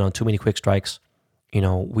 I've been on too many quick strikes.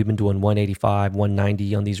 We've been doing 185,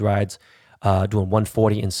 190 on these rides, doing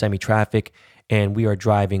 140 in semi-traffic, and we are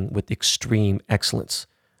driving with extreme excellence.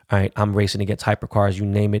 All right, I'm racing against hypercars, you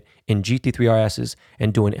name it, in GT3 RSs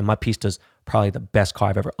and doing it in my pistas, probably the best car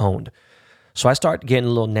I've ever owned. So I start getting a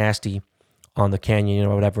little nasty on the canyon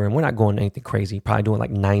or whatever, and we're not going anything crazy, probably doing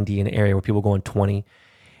like 90 in an area where people are going 20.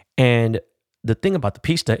 And the thing about the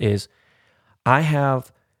pista is I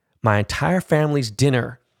have my entire family's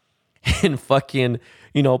dinner in fucking,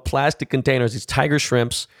 plastic containers, these tiger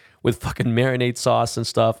shrimps with fucking marinade sauce and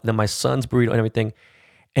stuff. Then my son's burrito and everything.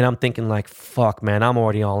 And I'm thinking like, fuck, man, I'm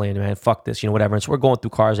already all in, man. Fuck this, whatever. And so we're going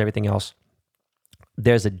through cars, everything else.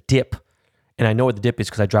 There's a dip. And I know where the dip is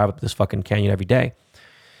because I drive up this fucking canyon every day.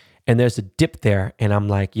 And there's a dip there. And I'm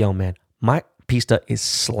like, yo, man, my pista is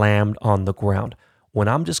slammed on the ground. When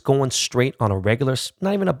I'm just going straight on a regular,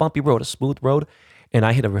 not even a bumpy road, a smooth road, and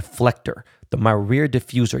I hit a reflector, my rear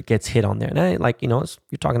diffuser gets hit on there. And I ain't like, you're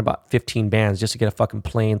talking about 15 bands just to get a fucking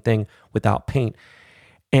plain thing without paint.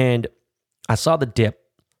 And I saw the dip,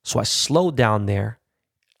 so I slowed down there.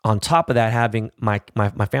 On top of that, having my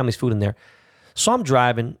family's food in there. So I'm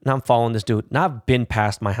driving, and I'm following this dude. Now I've been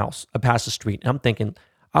past my house, past the street, and I'm thinking,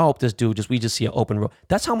 I hope this dude we just see an open road.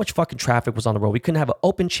 That's how much fucking traffic was on the road. We couldn't have an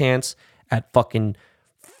open chance at fucking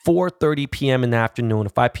 4:30 p.m. in the afternoon or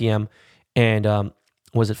 5 p.m. And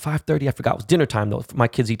was it 5:30? I forgot. It was dinner time though. My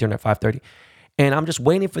kids eat dinner at 5:30. And I'm just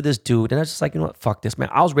waiting for this dude. And I was just like, what? Fuck this, man.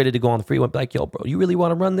 I was ready to go on the freeway and be like, yo, bro, you really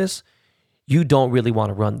want to run this? You don't really want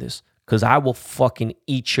to run this because I will fucking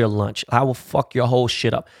eat your lunch. I will fuck your whole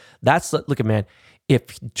shit up. Look at, man,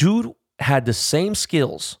 if dude had the same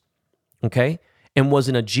skills, okay, and was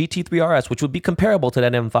in a GT3 RS, which would be comparable to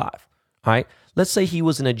that M5, all right? Let's say he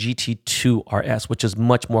was in a GT2 RS, which is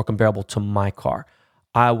much more comparable to my car.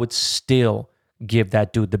 I would still give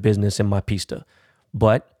that dude the business in my pista.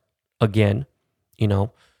 But again,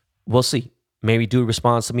 we'll see. Maybe dude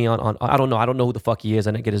responds to me on I don't know. I don't know who the fuck he is.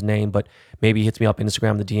 I didn't get his name, but maybe he hits me up on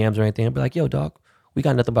Instagram, the DMs or anything. I'll be like, yo, dog, we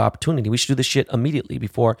got nothing but opportunity. We should do this shit immediately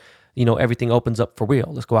before, everything opens up for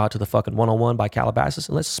real. Let's go out to the fucking 101 by Calabasas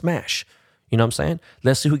and let's smash. You know what I'm saying?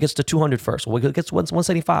 Let's see who gets to 200 first. Or who gets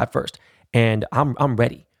 175 first. And I'm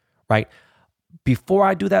ready, right? Before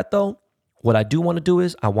I do that though, what I do want to do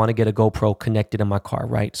is I want to get a GoPro connected in my car,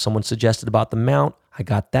 right? Someone suggested about the mount. I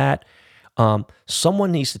got that.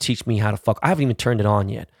 Someone needs to teach me how to fuck. I haven't even turned it on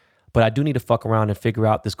yet, but I do need to fuck around and figure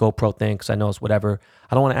out this GoPro thing because I know it's whatever.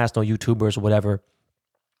 I don't want to ask no YouTubers or whatever,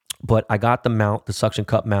 but I got the mount, the suction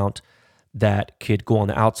cup mount that could go on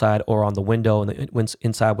the outside or on the window and the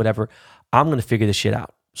inside, whatever. I'm going to figure this shit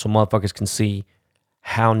out so motherfuckers can see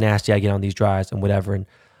how nasty I get on these drives and whatever. And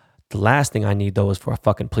the last thing I need, though, is for a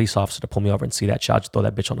fucking police officer to pull me over and see that shit. I'll just throw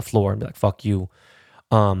that bitch on the floor and be like, fuck you,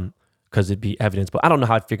 because it'd be evidence. But I don't know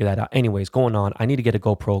how to figure that out. Anyways, going on, I need to get a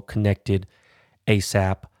GoPro connected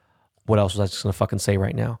ASAP. What else was I just going to fucking say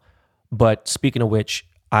right now? But speaking of which,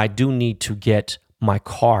 I do need to get my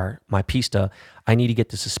car, my pista, I need to get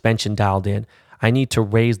the suspension dialed in. I need to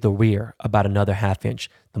raise the rear about another half inch.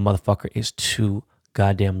 The motherfucker is too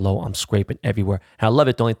goddamn low. I'm scraping everywhere. And I love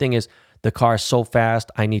it. The only thing is, the car is so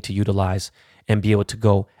fast, I need to utilize and be able to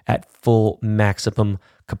go at full maximum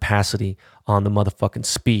capacity on the motherfucking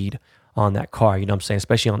speed on that car. You know what I'm saying?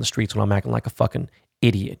 Especially on the streets when I'm acting like a fucking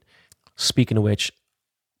idiot. Speaking of which,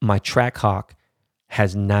 my Trackhawk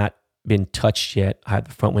has not been touched yet. I had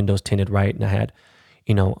the front windows tinted right and I had,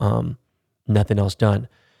 nothing else done.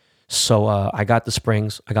 So I got the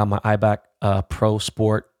springs. I got my Eibach Pro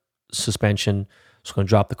Sport suspension. So I'm going to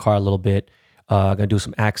drop the car a little bit. I'm going to do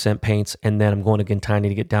some accent paints, and then I'm going to Gintani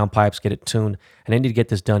to get downpipes, get it tuned, and I need to get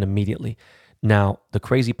this done immediately. Now, the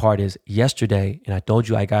crazy part is yesterday, and I told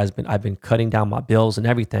you I've been cutting down my bills and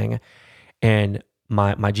everything, and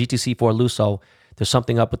my GTC4 Lusso, there's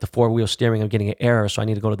something up with the four-wheel steering. I'm getting an error, so I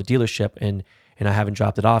need to go to the dealership, and I haven't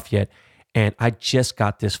dropped it off yet. And I just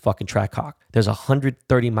got this fucking Trackhawk. There's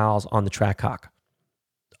 130 miles on the Trackhawk.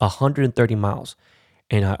 130 miles.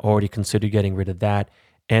 And I already considered getting rid of that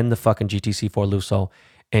and the fucking GTC4 Lusso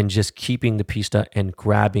and just keeping the Pista and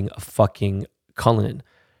grabbing a fucking Cullinan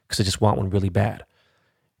because I just want one really bad.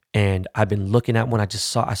 And I've been looking at one. I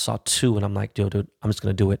saw two, and I'm like, dude, I'm just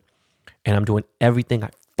going to do it. And I'm doing everything I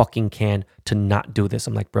fucking can to not do this.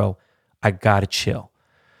 I'm like, bro, I got to chill.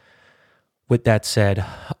 With that said,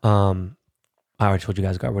 I already told you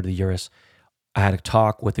guys I got rid of the Urus. I had a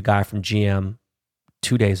talk with the guy from GM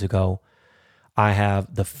 2 days ago. I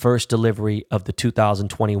have the first delivery of the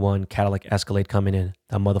 2021 Cadillac Escalade coming in.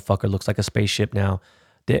 That motherfucker looks like a spaceship now.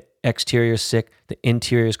 The exterior is sick. The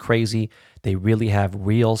interior is crazy. They really have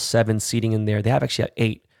real 7 seating in there. They have actually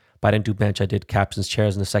 8, but I didn't do bench. I did captain's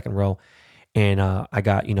chairs in the second row. And I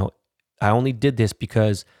got, I only did this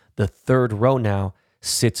because the third row now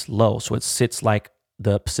sits low. So it sits like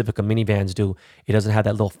the Pacifica minivans do. It doesn't have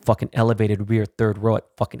that little fucking elevated rear third row. I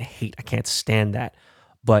fucking hate. I can't stand that.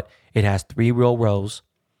 But it has 3 real rows,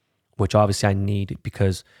 which obviously I need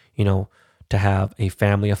because, to have a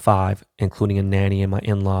family of 5, including a nanny and my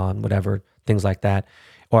in-law and whatever, things like that.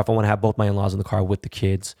 Or if I want to have both my in-laws in the car with the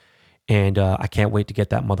kids. And I can't wait to get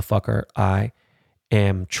that motherfucker. I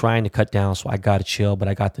am trying to cut down, so I got to chill, but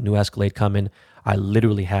I got the new Escalade coming. I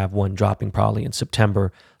literally have one dropping probably in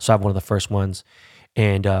September, so I have one of the first ones.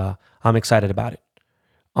 And I'm excited about it.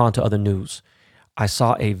 On to other news. I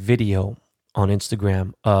saw a video on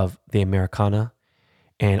Instagram of the Americana,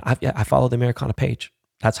 and I follow the Americana page.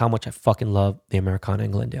 That's how much I fucking love the Americana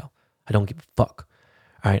in Glendale. I don't give a fuck.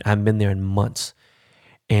 All right, I haven't been there in months,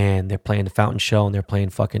 and they're playing the Fountain Show, and they're playing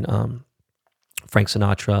fucking Frank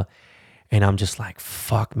Sinatra, and I'm just like,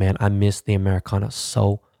 fuck, man, I miss the Americana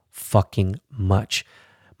so fucking much.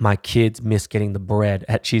 My kids miss getting the bread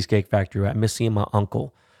at Cheesecake Factory. Right? I miss seeing my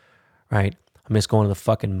uncle, right? I miss going to the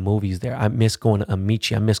fucking movies there. I miss going to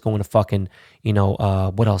Amici. I miss going to fucking,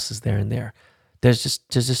 what else is there in there? There's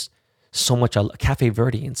just so much. Cafe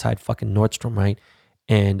Verde inside fucking Nordstrom, right?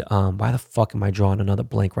 And why the fuck am I drawing another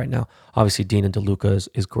blank right now? Obviously, Dean and DeLuca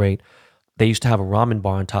is great. They used to have a ramen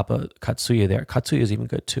bar on top of Katsuya there. Katsuya is even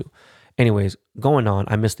good too. Anyways, going on,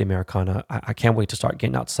 I miss the Americana. I can't wait to start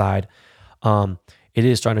getting outside. It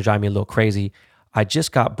is starting to drive me a little crazy. I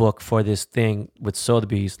just got booked for this thing with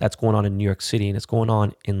Sotheby's that's going on in New York City, and it's going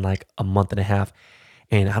on in like a month and a half.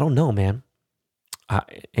 And I don't know, man.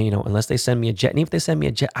 Unless they send me a jet, and if they send me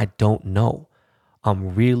a jet, I don't know.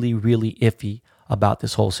 I'm really, really iffy about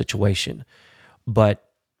this whole situation. But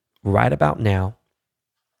right about now,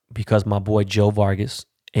 because my boy Joe Vargas,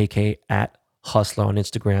 aka @Hustler on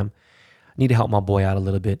Instagram, I need to help my boy out a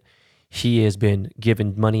little bit. He has been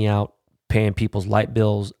giving money out, paying people's light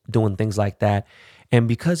bills, doing things like that. And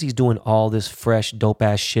because he's doing all this fresh, dope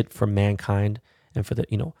ass shit for mankind and for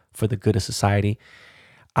the good of society,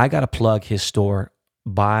 I got to plug his store,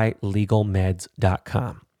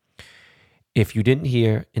 buylegalmeds.com. If you didn't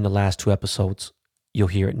hear in the last 2 episodes, you'll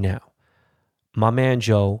hear it now. My man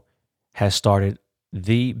Joe has started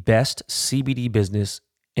the best CBD business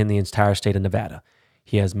in the entire state of Nevada.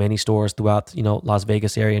 He has many stores throughout, Las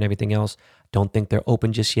Vegas area and everything else. Don't think they're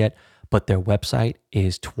open just yet, but their website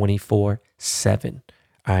is 24/7.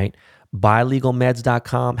 All right.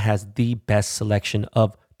 Buylegalmeds.com has the best selection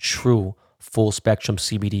of true full spectrum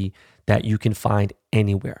CBD that you can find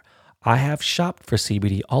anywhere. I have shopped for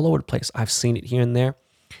CBD all over the place. I've seen it here and there.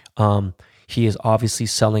 He is obviously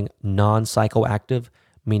selling non-psychoactive,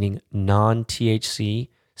 meaning non-THC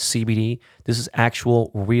CBD. This is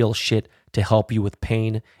actual real shit to help you with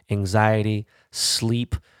pain, anxiety,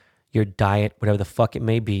 sleep, your diet, whatever the fuck it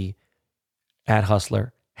may be.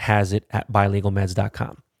 @Hustler has it at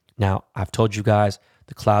buylegalmeds.com. Now, I've told you guys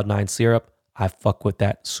the Cloud9 syrup, I fuck with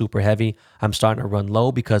that super heavy. I'm starting to run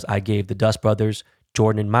low because I gave the Dust Brothers,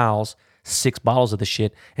 Jordan and Miles, 6 bottles of the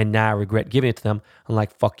shit, and now I regret giving it to them. I'm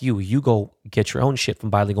like, fuck you. You go get your own shit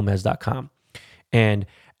from buylegalmeds.com. And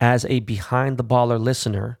as a Behind the Baller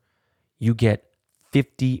listener, you get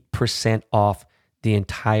 50% off the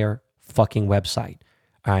entire fucking website.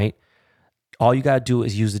 All right. All you got to do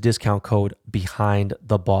is use the discount code Behind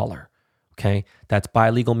the Baller. Okay. That's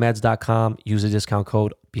buylegalmeds.com. Use the discount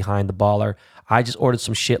code Behind the Baller. I just ordered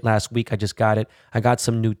some shit last week. I just got it. I got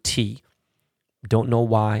some new tea. Don't know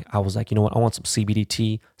why. I was like, you know what? I want some CBD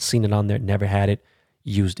tea. Seen it on there. Never had it.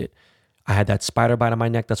 Used it. I had that spider bite on my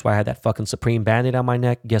neck. That's why I had that fucking Supreme Band-Aid on my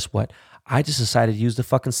neck. Guess what? I just decided to use the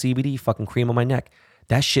fucking CBD fucking cream on my neck.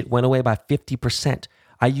 That shit went away by 50%.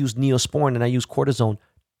 I used Neosporin and I used cortisone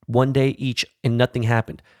one day each and nothing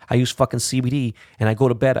happened. I use fucking CBD and I go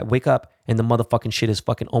to bed, I wake up and the motherfucking shit is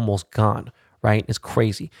fucking almost gone, right? It's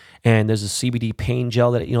crazy. And there's a CBD pain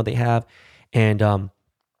gel that, they have. And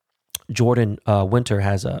Jordan Winter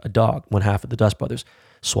has a dog, one half of the Dust Brothers.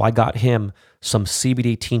 So I got him some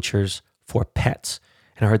CBD tinctures for pets.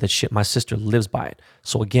 And I heard that shit, my sister lives by it.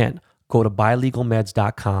 So again, go to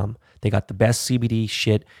buylegalmeds.com. They got the best CBD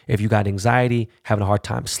shit. If you got anxiety, having a hard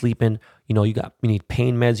time sleeping, you need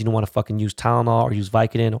pain meds, you don't want to fucking use Tylenol or use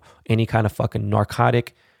Vicodin or any kind of fucking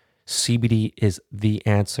narcotic, CBD is the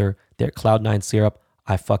answer. Their Cloud9 syrup,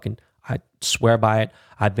 I swear by it.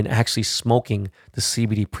 I've been actually smoking the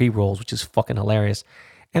CBD pre-rolls, which is fucking hilarious.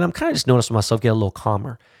 And I'm kind of just noticing myself get a little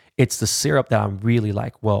calmer. It's the syrup that I'm really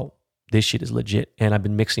like, whoa, this shit is legit. And I've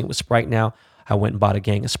been mixing it with Sprite now. I went and bought a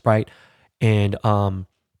gang of Sprite. And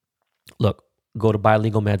look, go to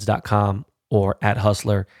buylegalmeds.com or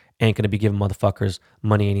 @Hustler. Ain't going to be giving motherfuckers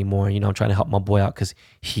money anymore. I'm trying to help my boy out because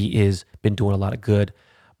he is been doing a lot of good.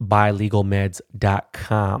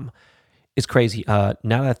 Buylegalmeds.com. It's crazy. Now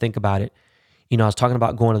that I think about it, I was talking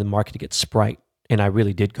about going to the market to get Sprite, and I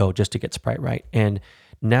really did go just to get Sprite, right? And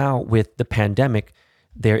now with the pandemic,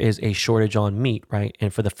 there is a shortage on meat, right?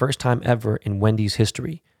 And for the first time ever in Wendy's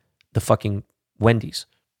history, the fucking Wendy's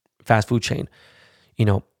fast food chain,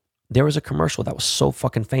 there was a commercial that was so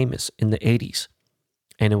fucking famous in the 80s.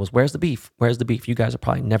 And it was, where's the beef? Where's the beef? You guys will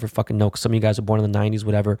probably never fucking know because some of you guys are born in the 90s,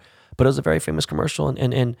 whatever. But it was a very famous commercial.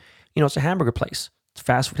 And it's a hamburger place. It's a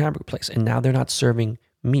fast food hamburger place. And now they're not serving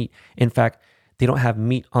meat. In fact, they don't have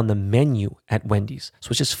meat on the menu at Wendy's.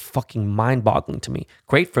 So it's just fucking mind-boggling to me.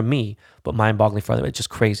 Great for me, but mind-boggling for others. It's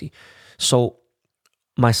just crazy. So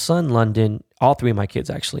my son, London, all three of my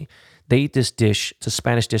kids actually, they eat this dish. It's a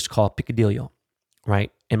Spanish dish called picadillo,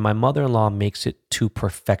 right? And my mother-in-law makes it to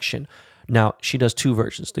perfection. Now, she does two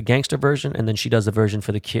versions, the gangster version, and then she does the version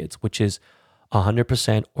for the kids, which is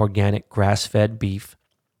 100% organic grass-fed beef,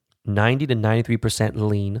 90 to 93%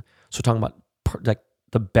 lean. So we're talking about like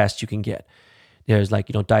the best you can get. There's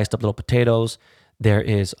diced up little potatoes. There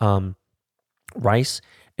is rice,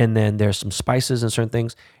 and then there's some spices and certain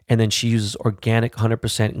things. And then she uses organic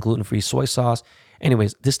 100% gluten-free soy sauce.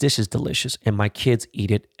 Anyways, this dish is delicious, and my kids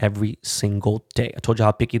eat it every single day. I told you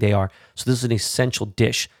how picky they are. So this is an essential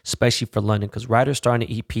dish, especially for London, because Ryder's starting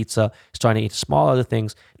to eat pizza, starting to eat small other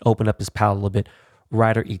things, open up his palate a little bit.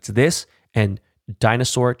 Ryder eats this and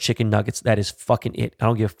dinosaur chicken nuggets. That is fucking it. I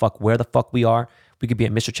don't give a fuck where the fuck we are. We could be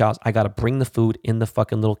at Mr. Child's. I got to bring the food in the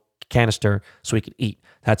fucking little canister so he can eat.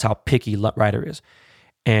 That's how picky Ryder is.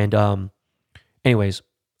 And anyways,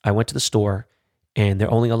 I went to the store, and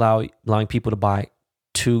they're only allowing people to buy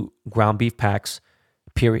 2 ground beef packs,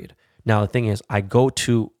 period. Now, the thing is, I go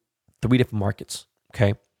to 3 different markets,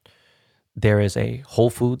 okay? There is a Whole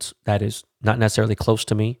Foods that is not necessarily close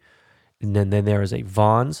to me. And then there is a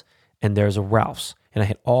Vons, and there's a Ralph's. And I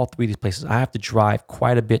hit all 3 of these places. I have to drive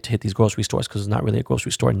quite a bit to hit these grocery stores because there's not really a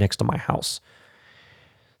grocery store next to my house.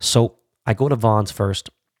 So I go to Vons first,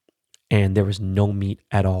 and there is no meat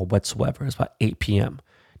at all whatsoever. It's about 8 p.m.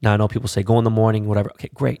 Now, I know people say, go in the morning, whatever. Okay,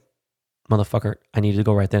 great. Motherfucker, I need to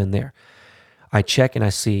go right then and there. I check and I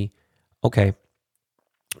see, okay,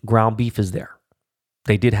 ground beef is there.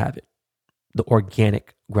 They did have it. The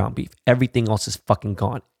organic ground beef. Everything else is fucking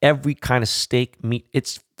gone. Every kind of steak, meat,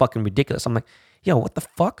 it's fucking ridiculous. I'm like, yo, what the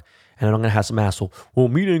fuck? And then I'm going to have some asshole, well,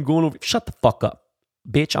 meat ain't going over. Shut the fuck up.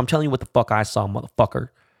 Bitch, I'm telling you what the fuck I saw, motherfucker.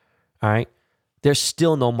 All right? There's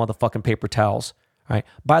still no motherfucking paper towels. All right?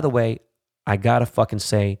 By the way, I got to fucking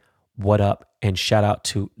say what up and shout out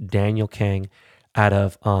to Daniel Kang out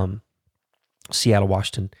of Seattle,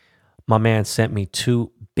 Washington. My man sent me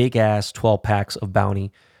 2 big-ass 12-packs of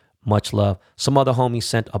Bounty. Much love. Some other homies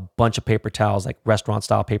sent a bunch of paper towels, like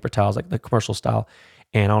restaurant-style paper towels, like the commercial style.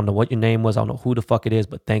 And I don't know what your name was. I don't know who the fuck it is,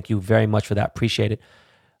 but thank you very much for that. Appreciate it.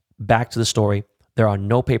 Back to the story. There are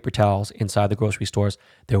no paper towels inside the grocery stores.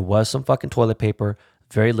 There was some fucking toilet paper,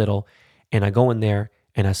 very little. And I go in there,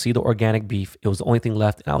 and I see the organic beef. It was the only thing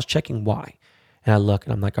left. And I was checking why. And I look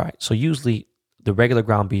and I'm like, all right. So usually the regular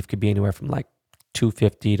ground beef could be anywhere from like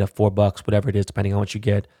 $2.50 to $4, whatever it is, depending on what you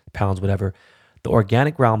get, pounds, whatever. The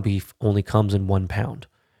organic ground beef only comes in 1 pound.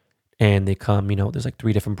 And they come, there's like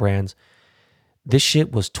 3 different brands. This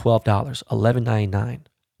shit was $12, $11.99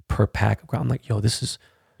 per pack of ground. I'm like, yo, this is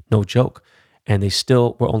no joke. And they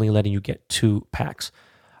still were only letting you get 2 packs.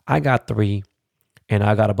 I got 3. And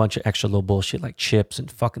I got a bunch of extra little bullshit like chips and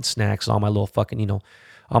fucking snacks, all my little fucking,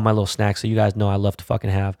 all my little snacks that you guys know I love to fucking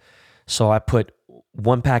have. So I put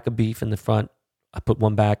one pack of beef in the front. I put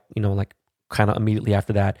one back, like kind of immediately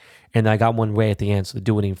after that. And I got one way at the end. So the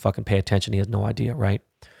dude wouldn't even fucking pay attention. He has no idea, right?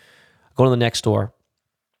 Go to the next store,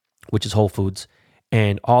 which is Whole Foods,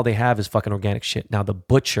 and all they have is fucking organic shit. Now, the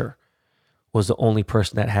butcher was the only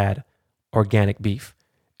person that had organic beef.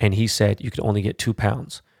 And he said you could only get 2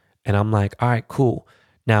 pounds. And I'm like, all right, cool.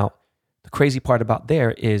 Now, the crazy part about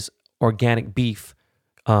there is organic beef,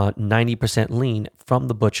 90% lean from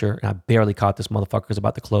the butcher. And I barely caught this motherfucker because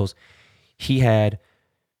about to close. He had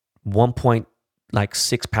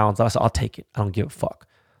 1.6 pounds. I said, I'll take it. I don't give a fuck.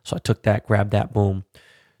 So I took that, grabbed that, boom,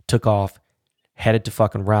 took off, headed to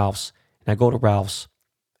fucking Ralph's. And I go to Ralph's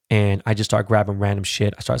and I just start grabbing random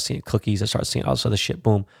shit. I start seeing cookies. I start seeing all this other shit.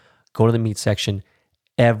 Boom. Go to the meat section.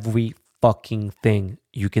 Every fucking thing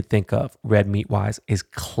you could think of, red meat wise, is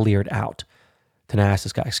cleared out. Then I asked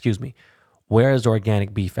this guy, excuse me, where is the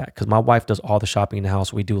organic beef at? Because my wife does all the shopping in the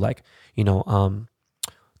house. We do like, the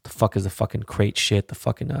fuck is the fucking crate shit, the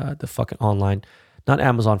fucking online, not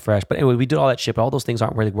Amazon Fresh. But anyway, we did all that shit, but all those things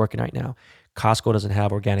aren't really working right now. Costco doesn't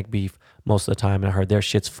have organic beef most of the time. And I heard their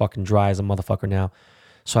shit's fucking dry as a motherfucker now.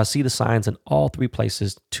 So I see the signs in all 3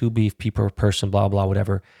 places, 2 beef per person, blah, blah,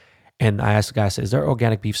 whatever. And I asked the guy, I said, is there an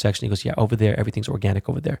organic beef section? He goes, yeah, over there. Everything's organic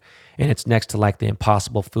over there. And it's next to like the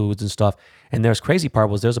Impossible Foods and stuff. And there's crazy part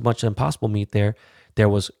was there's a bunch of Impossible meat there. There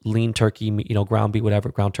was lean turkey, ground beef, whatever,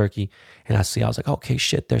 ground turkey. And I was like, okay,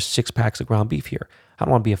 shit, there's 6 packs of ground beef here. I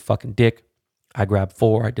don't want to be a fucking dick. I grabbed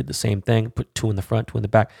 4. I did the same thing, put 2 in the front, 2 in the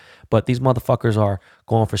back. But these motherfuckers are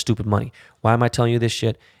going for stupid money. Why am I telling you this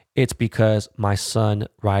shit? It's because my son,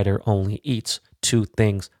 Ryder, only eats 2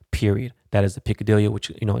 things, period. That is the picadillo, which,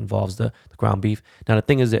 involves the ground beef. Now, the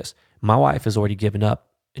thing is this. My wife has already given up,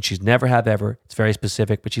 and she's never have ever. It's very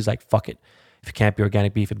specific, but she's like, fuck it. If it can't be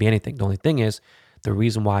organic beef, it'd be anything. The only thing is, the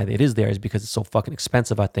reason why it is there is because it's so fucking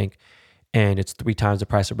expensive, I think, and it's 3 times the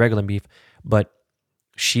price of regular beef. But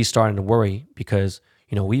she's starting to worry because,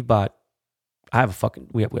 we have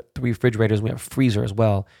 3 refrigerators. We have a freezer as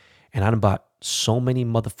well. And I done bought so many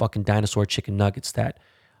motherfucking dinosaur chicken nuggets that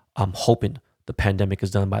I'm hoping the pandemic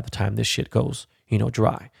is done by the time this shit goes,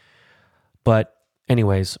 dry. But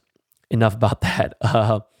anyways, enough about that.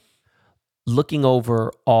 Looking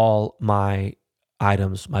over all my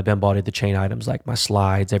items, my Ben Body the Chain items, like my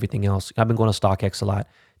slides, everything else. I've been going to StockX a lot,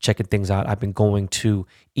 checking things out. I've been going to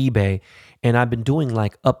eBay, and I've been doing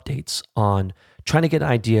like updates on trying to get an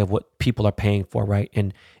idea of what people are paying for, right?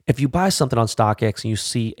 And if you buy something on StockX and you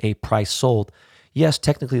see a price sold, yes,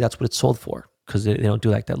 technically that's what it's sold for, because they don't do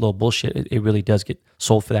like that little bullshit. It really does get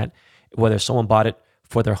sold for that. Whether someone bought it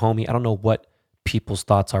for their homie, I don't know what people's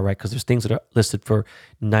thoughts are, right? Because there's things that are listed for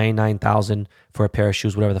 $99,000 for a pair of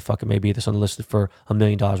shoes, whatever the fuck it may be. There's something listed for $1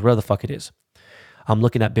 million, whatever the fuck it is. I'm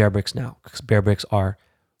looking at Bear Bricks now because Bear Bricks are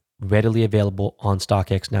readily available on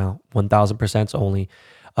StockX now, 1,000% only.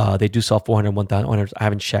 They do sell 400, 1,100. I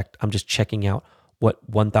haven't checked. I'm just checking out what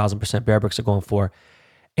 1,000% Bear Bricks are going for.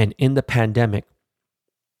 And in the pandemic,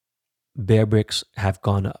 Bear Bricks have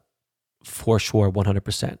gone up for sure,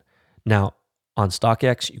 100%. Now, on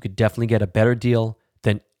StockX, you could definitely get a better deal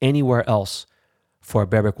than anywhere else for a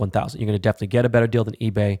Bear Brick 1000. You're going to definitely get a better deal than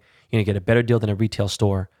eBay. You're going to get a better deal than a retail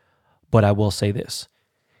store. But I will say this.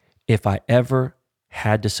 If I ever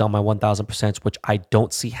had to sell my 1,000%, which I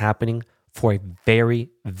don't see happening for a very,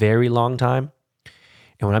 very long time,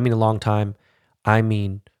 and when I mean a long time, I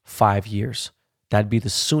mean 5 years. That'd be the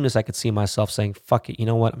soonest I could see myself saying, fuck it, you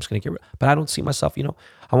know what, I'm just going to get rid. But I don't see myself,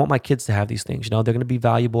 I want my kids to have these things. They're going to be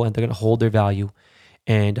valuable and they're going to hold their value.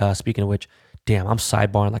 And speaking of which, damn, I'm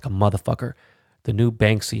sidebarring like a motherfucker. The new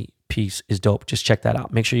Banksy piece is dope. Just check that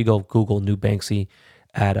out. Make sure you go Google new Banksy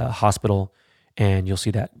at a hospital and you'll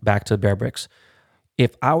see that. Back to Bear Bricks.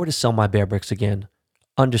 If I were to sell my Bear Bricks again,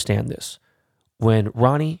 understand this. When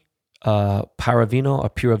Ronnie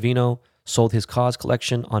Pirovino sold his Cause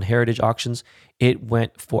collection on Heritage Auctions, it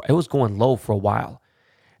was going low for a while.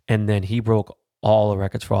 And then he broke all the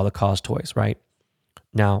records for all the Cause toys, right?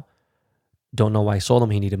 Now, don't know why he sold them.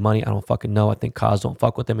 He needed money. I don't fucking know. I think Cause don't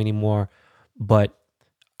fuck with them anymore. But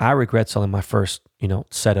I regret selling my first,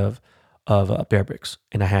 set of Bear Bricks.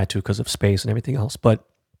 And I had to because of space and everything else. But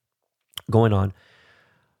going on,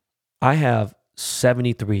 I have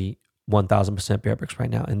 73 1,000% Bear Bricks right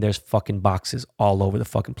now. And there's fucking boxes all over the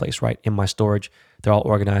fucking place, right? In my storage. They're all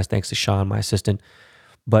organized thanks to Sean, my assistant.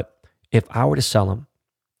 But if I were to sell them,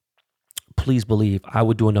 please believe I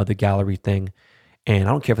would do another gallery thing. And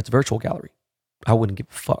I don't care if it's a virtual gallery. I wouldn't give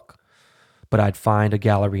a fuck. But I'd find a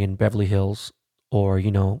gallery in Beverly Hills or,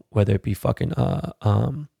 whether it be fucking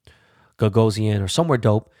Gagosian or somewhere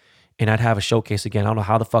dope. and I'd have a showcase again. I don't know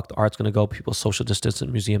how the fuck the art's going to go. People social distance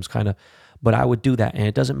in museums kind of, but I would do that. And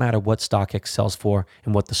it doesn't matter what StockX sells for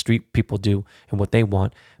and what the street people do and what they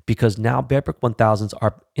want, because now Bear Brick 1000s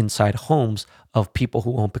are inside homes of people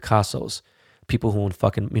who own Picassos, people who own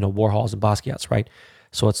fucking, Warhols and Basquiat's, right?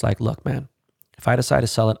 So it's like, look, man, if I decide to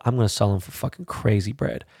sell it, I'm going to sell them for fucking crazy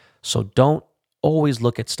bread. So don't always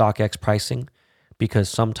look at StockX pricing, because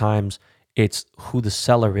sometimes it's who the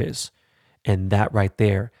seller is. And that right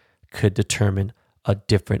there could determine a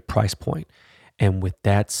different price point. And with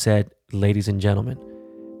that said, ladies and gentlemen,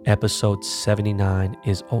 episode 79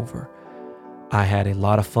 is over. I had a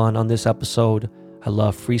lot of fun on this episode. I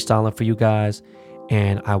love freestyling for you guys.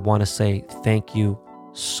 And I want to say thank you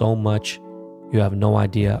so much. You have no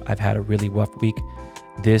idea. I've had a really rough week.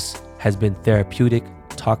 This has been therapeutic,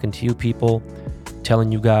 talking to you people,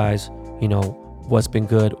 telling you guys, what's been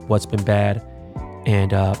good, what's been bad.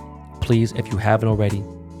 And please, if you haven't already,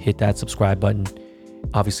 hit that subscribe button.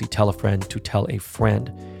 Obviously, tell a friend to tell a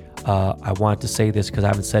friend. I wanted to say this because I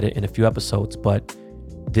haven't said it in a few episodes, but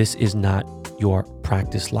this is not your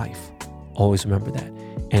practice life. Always remember that.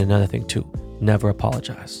 And another thing too, never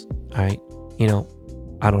apologize. All right.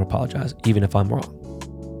 I don't apologize, even if I'm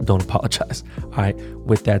wrong. Don't apologize. All right.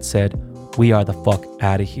 With that said, we are the fuck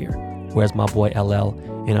out of here. Where's my boy LL?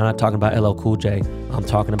 And I'm not talking about LL Cool J. I'm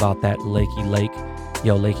talking about that Lakey Lake.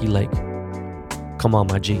 Yo, Lakey Lake. Come on,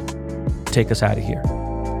 my G. Take us out of here.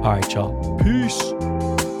 All right, y'all. Peace.